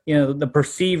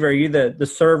perceiver? Are you the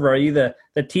server? Are you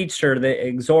the teacher, the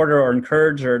exhorter or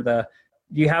encourager?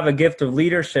 Do you have a gift of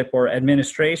leadership or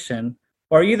administration?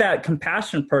 Or are you that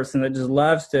compassion person that just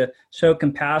loves to show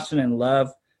compassion and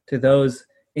love to those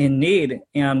in need?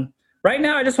 And right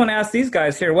now, I just want to ask these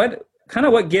guys here, what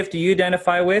gift do you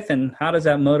identify with, and how does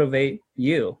that motivate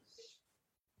you?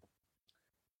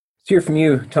 Let's hear from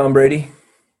you, Tom Brady.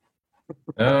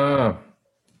 I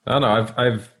don't know.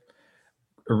 I've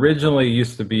originally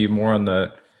used to be more on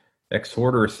the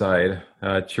exhorter side,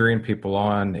 cheering people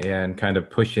on and kind of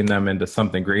pushing them into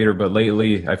something greater. But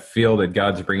lately, I feel that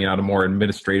God's bringing out a more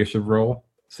administrative role.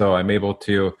 So I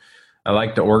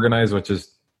like to organize, which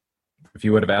is, if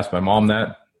you would have asked my mom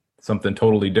that, something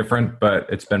totally different. But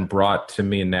it's been brought to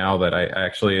me now that I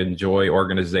actually enjoy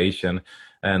organization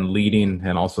and leading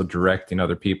and also directing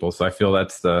other people. So I feel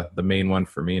that's the main one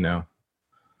for me now.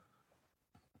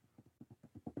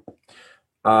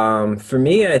 For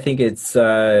me, I think it's,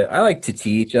 I like to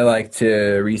teach. I like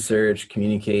to research,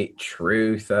 communicate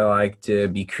truth. I like to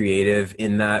be creative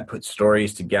in that, put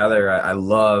stories together. I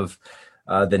love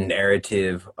the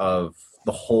narrative of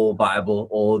the whole Bible,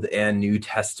 Old and New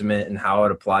Testament, and how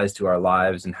it applies to our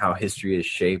lives and how history has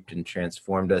shaped and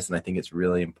transformed us. And I think it's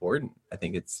really important. I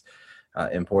think it's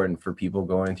important for people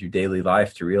going through daily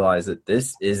life to realize that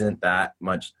this isn't that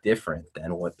much different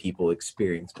than what people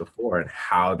experienced before and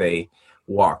how they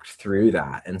walked through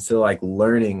that. And so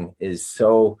learning is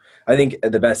so, I think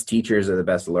the best teachers are the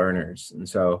best learners. And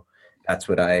so that's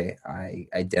what I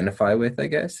identify with, I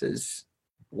guess, is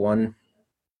one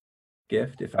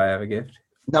gift, if I have a gift.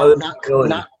 No,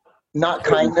 not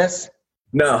kindness.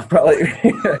 No, probably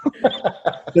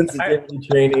sensitivity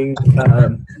training.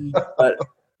 But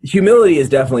humility is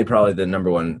definitely probably the number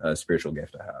one spiritual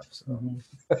gift I have. So.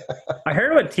 I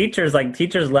heard what teachers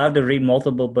love to read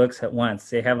multiple books at once.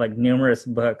 They have numerous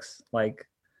books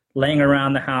laying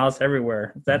around the house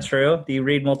everywhere. Is that true? Do you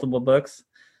read multiple books?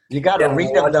 You got to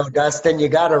read them though, Dustin. You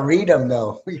got to read them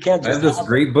though. You can't just. That's this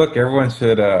great book. Everyone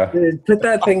should put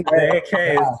that thing back.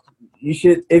 Okay. You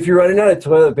should, if you're running out of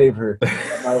toilet paper,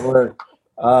 that might work.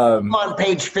 I'm on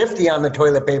page 50 on the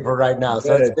toilet paper right now,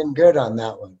 so it's been good on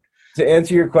that one. To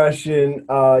answer your question,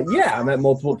 yeah, I'm at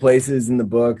multiple places in the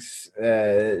books,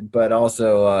 but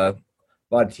also a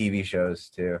lot of TV shows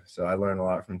too. So I learn a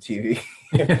lot from TV.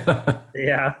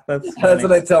 Yeah, that's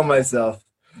what I tell myself.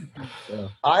 So.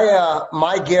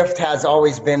 My gift has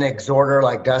always been exhorter,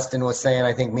 like Dustin was saying.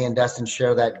 I think me and Dustin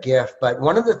share that gift. But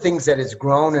one of the things that has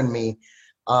grown in me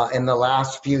in the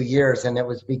last few years, and it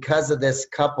was because of this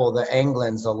couple, the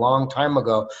Anglins, a long time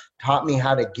ago, taught me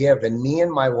how to give. And me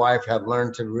and my wife have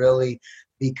learned to really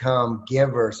become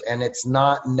givers, and it's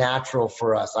not natural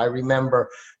for us. I remember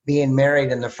being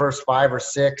married in the first 5 or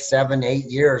 6, 7, 8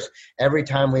 years. Every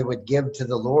time we would give to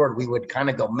the Lord, we would kind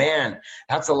of go, man,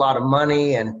 that's a lot of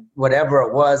money. And whatever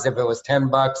it was, if it was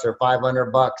 $10 or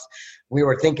 $500, we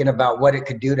were thinking about what it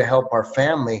could do to help our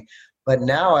family. But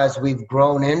now as we've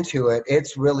grown into it,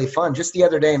 it's really fun. Just the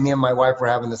other day, me and my wife were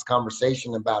having this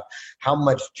conversation about how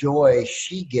much joy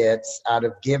she gets out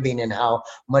of giving and how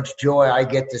much joy I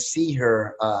get to see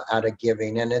her out of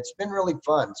giving. And it's been really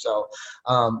fun. So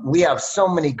we have so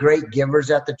many great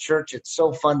givers at the church. It's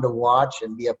so fun to watch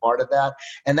and be a part of that.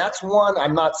 And that's one,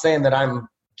 I'm not saying that I'm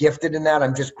gifted in that.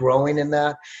 I'm just growing in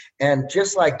that. And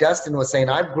just like Dustin was saying,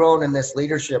 I've grown in this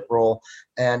leadership role,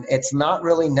 and it's not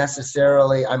really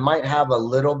necessarily, I might have a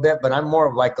little bit, but I'm more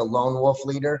of like a lone wolf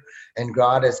leader, and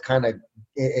God is kind of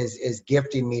is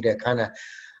gifting me to kind of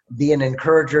be an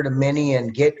encourager to many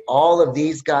and get all of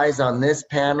these guys on this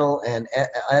panel and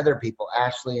other people,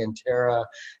 Ashley and Tara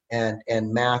and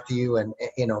Matthew and,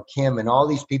 you know, Kim and all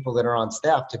these people that are on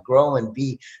staff to grow and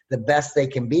be the best they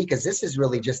can be, because this is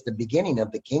really just the beginning of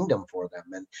the kingdom for them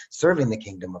and serving the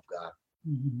kingdom of God.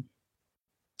 Mm-hmm.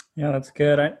 Yeah, that's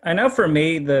good. I know for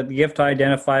me, the gift I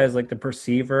identify as like the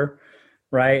perceiver,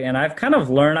 right? And I've kind of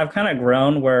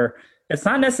grown where it's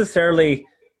not necessarily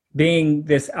being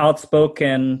this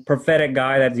outspoken prophetic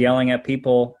guy that's yelling at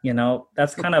people, you know,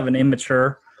 that's kind of an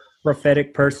immature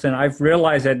prophetic person. I've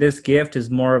realized that this gift is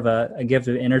more of a gift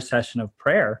of intercession of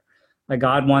prayer. Like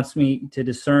God wants me to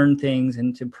discern things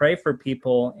and to pray for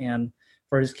people and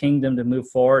for his kingdom to move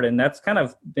forward. And that's kind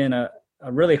of been a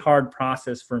really hard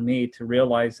process for me to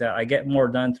realize that I get more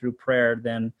done through prayer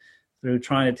than through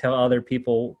trying to tell other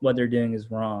people what they're doing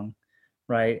is wrong.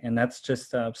 Right. And that's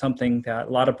just something that a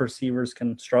lot of perceivers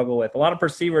can struggle with. A lot of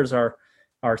perceivers are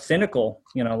cynical.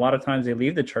 You know, a lot of times they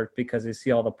leave the church because they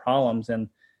see all the problems and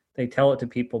they tell it to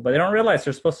people, but they don't realize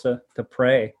they're supposed to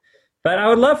pray. But I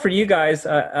would love for you guys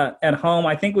at home.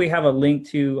 I think we have a link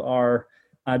to our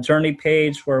journey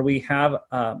page where we have,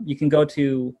 you can go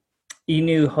to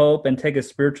eNew Hope and take a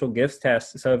spiritual gifts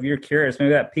test. So if you're curious,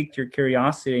 maybe that piqued your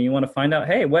curiosity and you want to find out,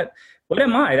 hey, what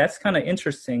am I? That's kind of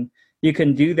interesting. You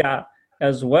can do that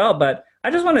as well. But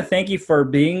I just want to thank you for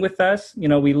being with us. You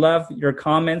know, we love your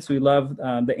comments. We love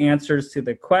the answers to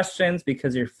the questions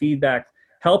because your feedback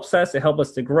helps us. It helps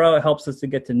us to grow. It helps us to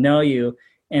get to know you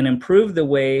and improve the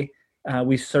way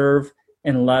we serve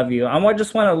and love you. I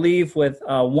just want to leave with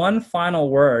one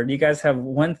final word. You guys have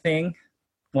one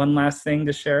last thing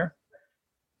to share?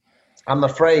 I'm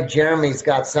afraid Jeremy's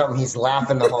got something. He's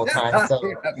laughing the whole time. So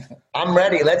I'm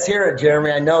ready. Let's hear it, Jeremy.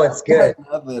 I know it's good.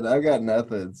 I got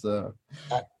nothing. So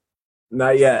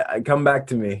not yet. Come back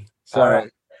to me. Sorry. All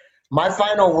right. My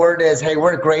final word is, hey,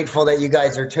 we're grateful that you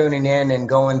guys are tuning in and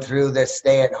going through this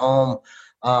stay-at-home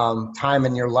time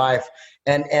in your life.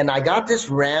 And I got this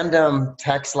random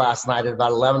text last night at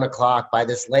about 11 o'clock by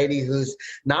this lady who's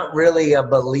not really a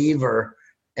believer.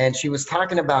 And she was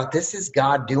talking about this is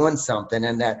God doing something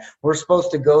and that we're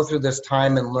supposed to go through this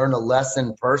time and learn a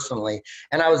lesson personally.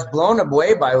 And I was blown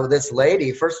away by this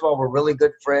lady. First of all, we're really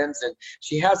good friends, and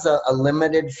she has a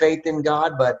limited faith in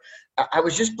God, but I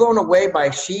was just blown away by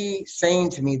she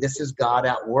saying to me, this is God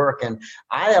at work. And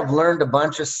I have learned a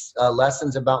bunch of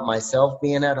lessons about myself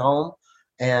being at home.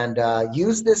 And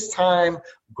use this time,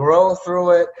 grow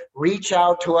through it, reach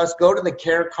out to us, go to the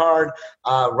care card,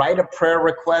 write a prayer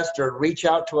request, or reach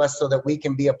out to us so that we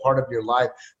can be a part of your life.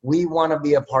 We want to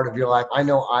be a part of your life. I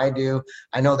know I do.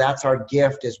 I know that's our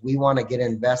gift, is we want to get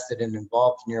invested and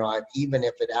involved in your life, even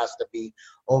if it has to be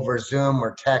over Zoom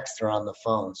or text or on the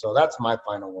phone. So that's my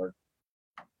final word.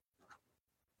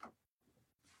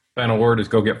 Final word is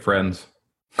go get friends.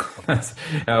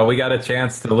 We got a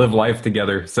chance to live life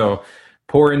together. So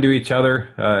pour into each other,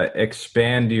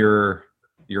 expand your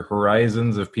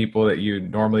horizons of people that you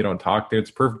normally don't talk to. It's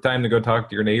a perfect time to go talk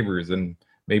to your neighbors and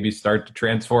maybe start to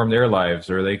transform their lives,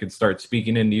 or they could start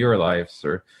speaking into your lives,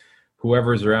 or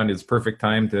whoever's around. It's perfect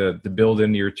time to build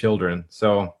into your children.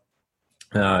 So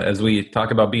as we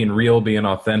talk about being real, being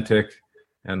authentic,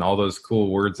 and all those cool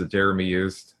words that Jeremy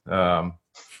used,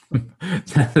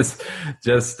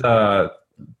 just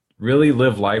really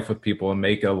live life with people and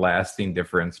make a lasting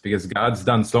difference, because God's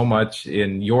done so much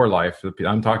in your life.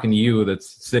 I'm talking to you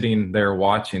that's sitting there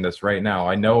watching this right now.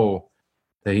 I know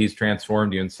that he's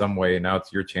transformed you in some way. And now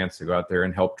it's your chance to go out there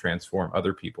and help transform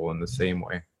other people in the same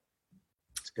way.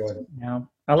 It's good. Yeah.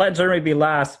 I'll let Jeremy be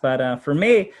last, but for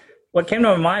me, what came to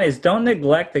my mind is don't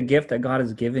neglect the gift that God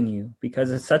has given you, because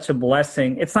it's such a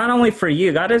blessing. It's not only for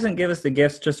you. God doesn't give us the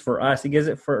gifts just for us. He gives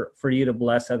it for you to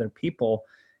bless other people.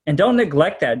 And don't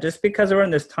neglect that. Just because we're in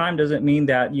this time doesn't mean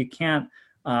that you can't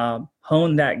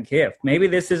hone that gift. Maybe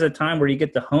this is a time where you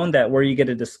get to hone that, where you get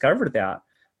to discover that,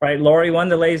 right? Lori, one of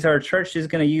the ladies at our church, she's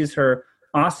going to use her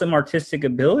awesome artistic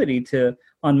ability to,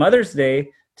 on Mother's Day,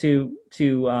 to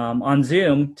on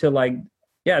Zoom, to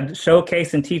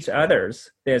showcase and teach others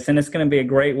this. And it's going to be a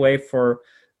great way for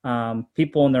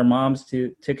people and their moms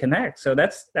to connect. So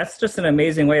that's just an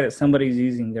amazing way that somebody's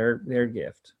using their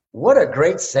gift. What a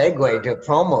great segue to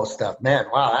promo stuff, man.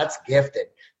 Wow, that's gifted.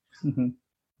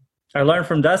 I learned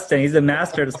from Dustin. He's a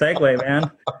master to segue,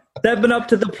 man. Stepping up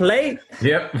to the plate.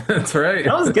 Yep, that's right.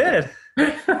 That was good.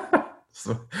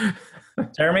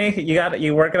 Jeremy,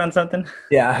 you working on something?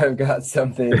 Yeah, I've got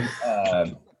something.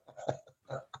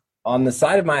 On the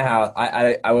side of my house,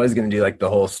 I was going to do like the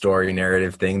whole story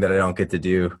narrative thing that I don't get to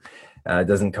do. It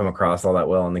doesn't come across all that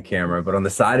well on the camera. But on the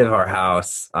side of our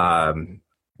house,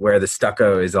 where the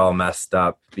stucco is all messed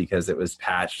up because it was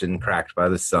patched and cracked by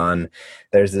the sun,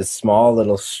 there's this small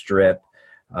little strip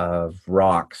of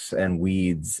rocks and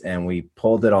weeds, and we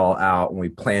pulled it all out and we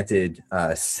planted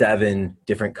 7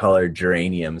 different colored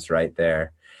geraniums right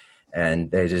there,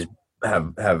 and they just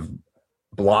have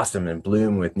blossom and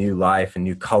bloom with new life and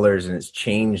new colors, and it's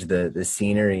changed the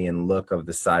scenery and look of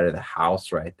the side of the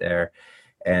house right there.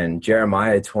 And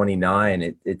Jeremiah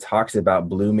 29, it talks about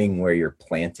blooming where you're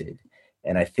planted.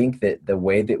 And I think that the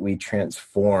way that we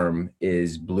transform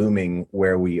is blooming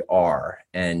where we are.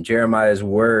 And Jeremiah's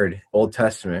word, Old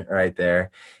Testament right there,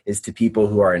 is to people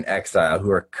who are in exile, who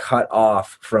are cut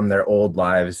off from their old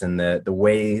lives and the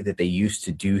way that they used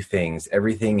to do things.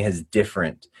 Everything is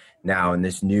different now in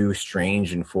this new,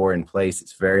 strange, and foreign place.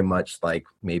 It's very much like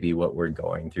maybe what we're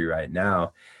going through right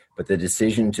now. But the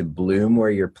decision to bloom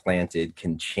where you're planted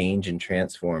can change and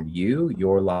transform you,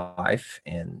 your life,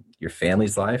 and your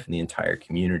family's life, and the entire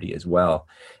community as well.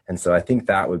 And so I think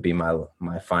that would be my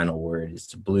final word, is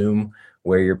to bloom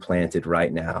where you're planted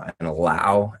right now and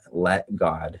let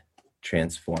God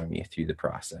transform you through the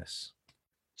process.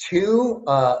 2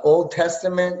 Old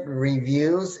Testament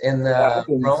reviews in the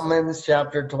Romans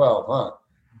chapter 12, huh?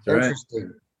 That's interesting.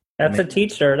 Right. That's a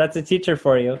teacher. That's a teacher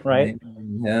for you, right?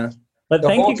 Yeah. But the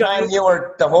thank whole you guys.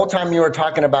 The whole time you were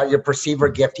talking about your perceiver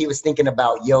gift, he was thinking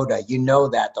about Yoda. You know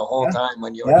that the whole time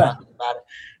when you were talking about it.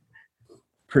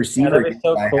 Perceiver gift.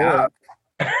 So cool.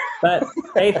 But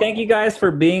hey, thank you guys for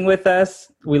being with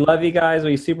us. We love you guys.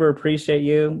 We super appreciate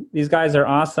you. These guys are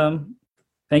awesome.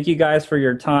 Thank you guys for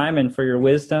your time and for your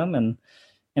wisdom and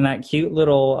that cute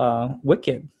little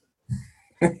wicked.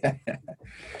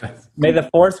 May the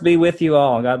force be with you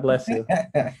all. God bless you.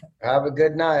 Have a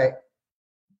good night.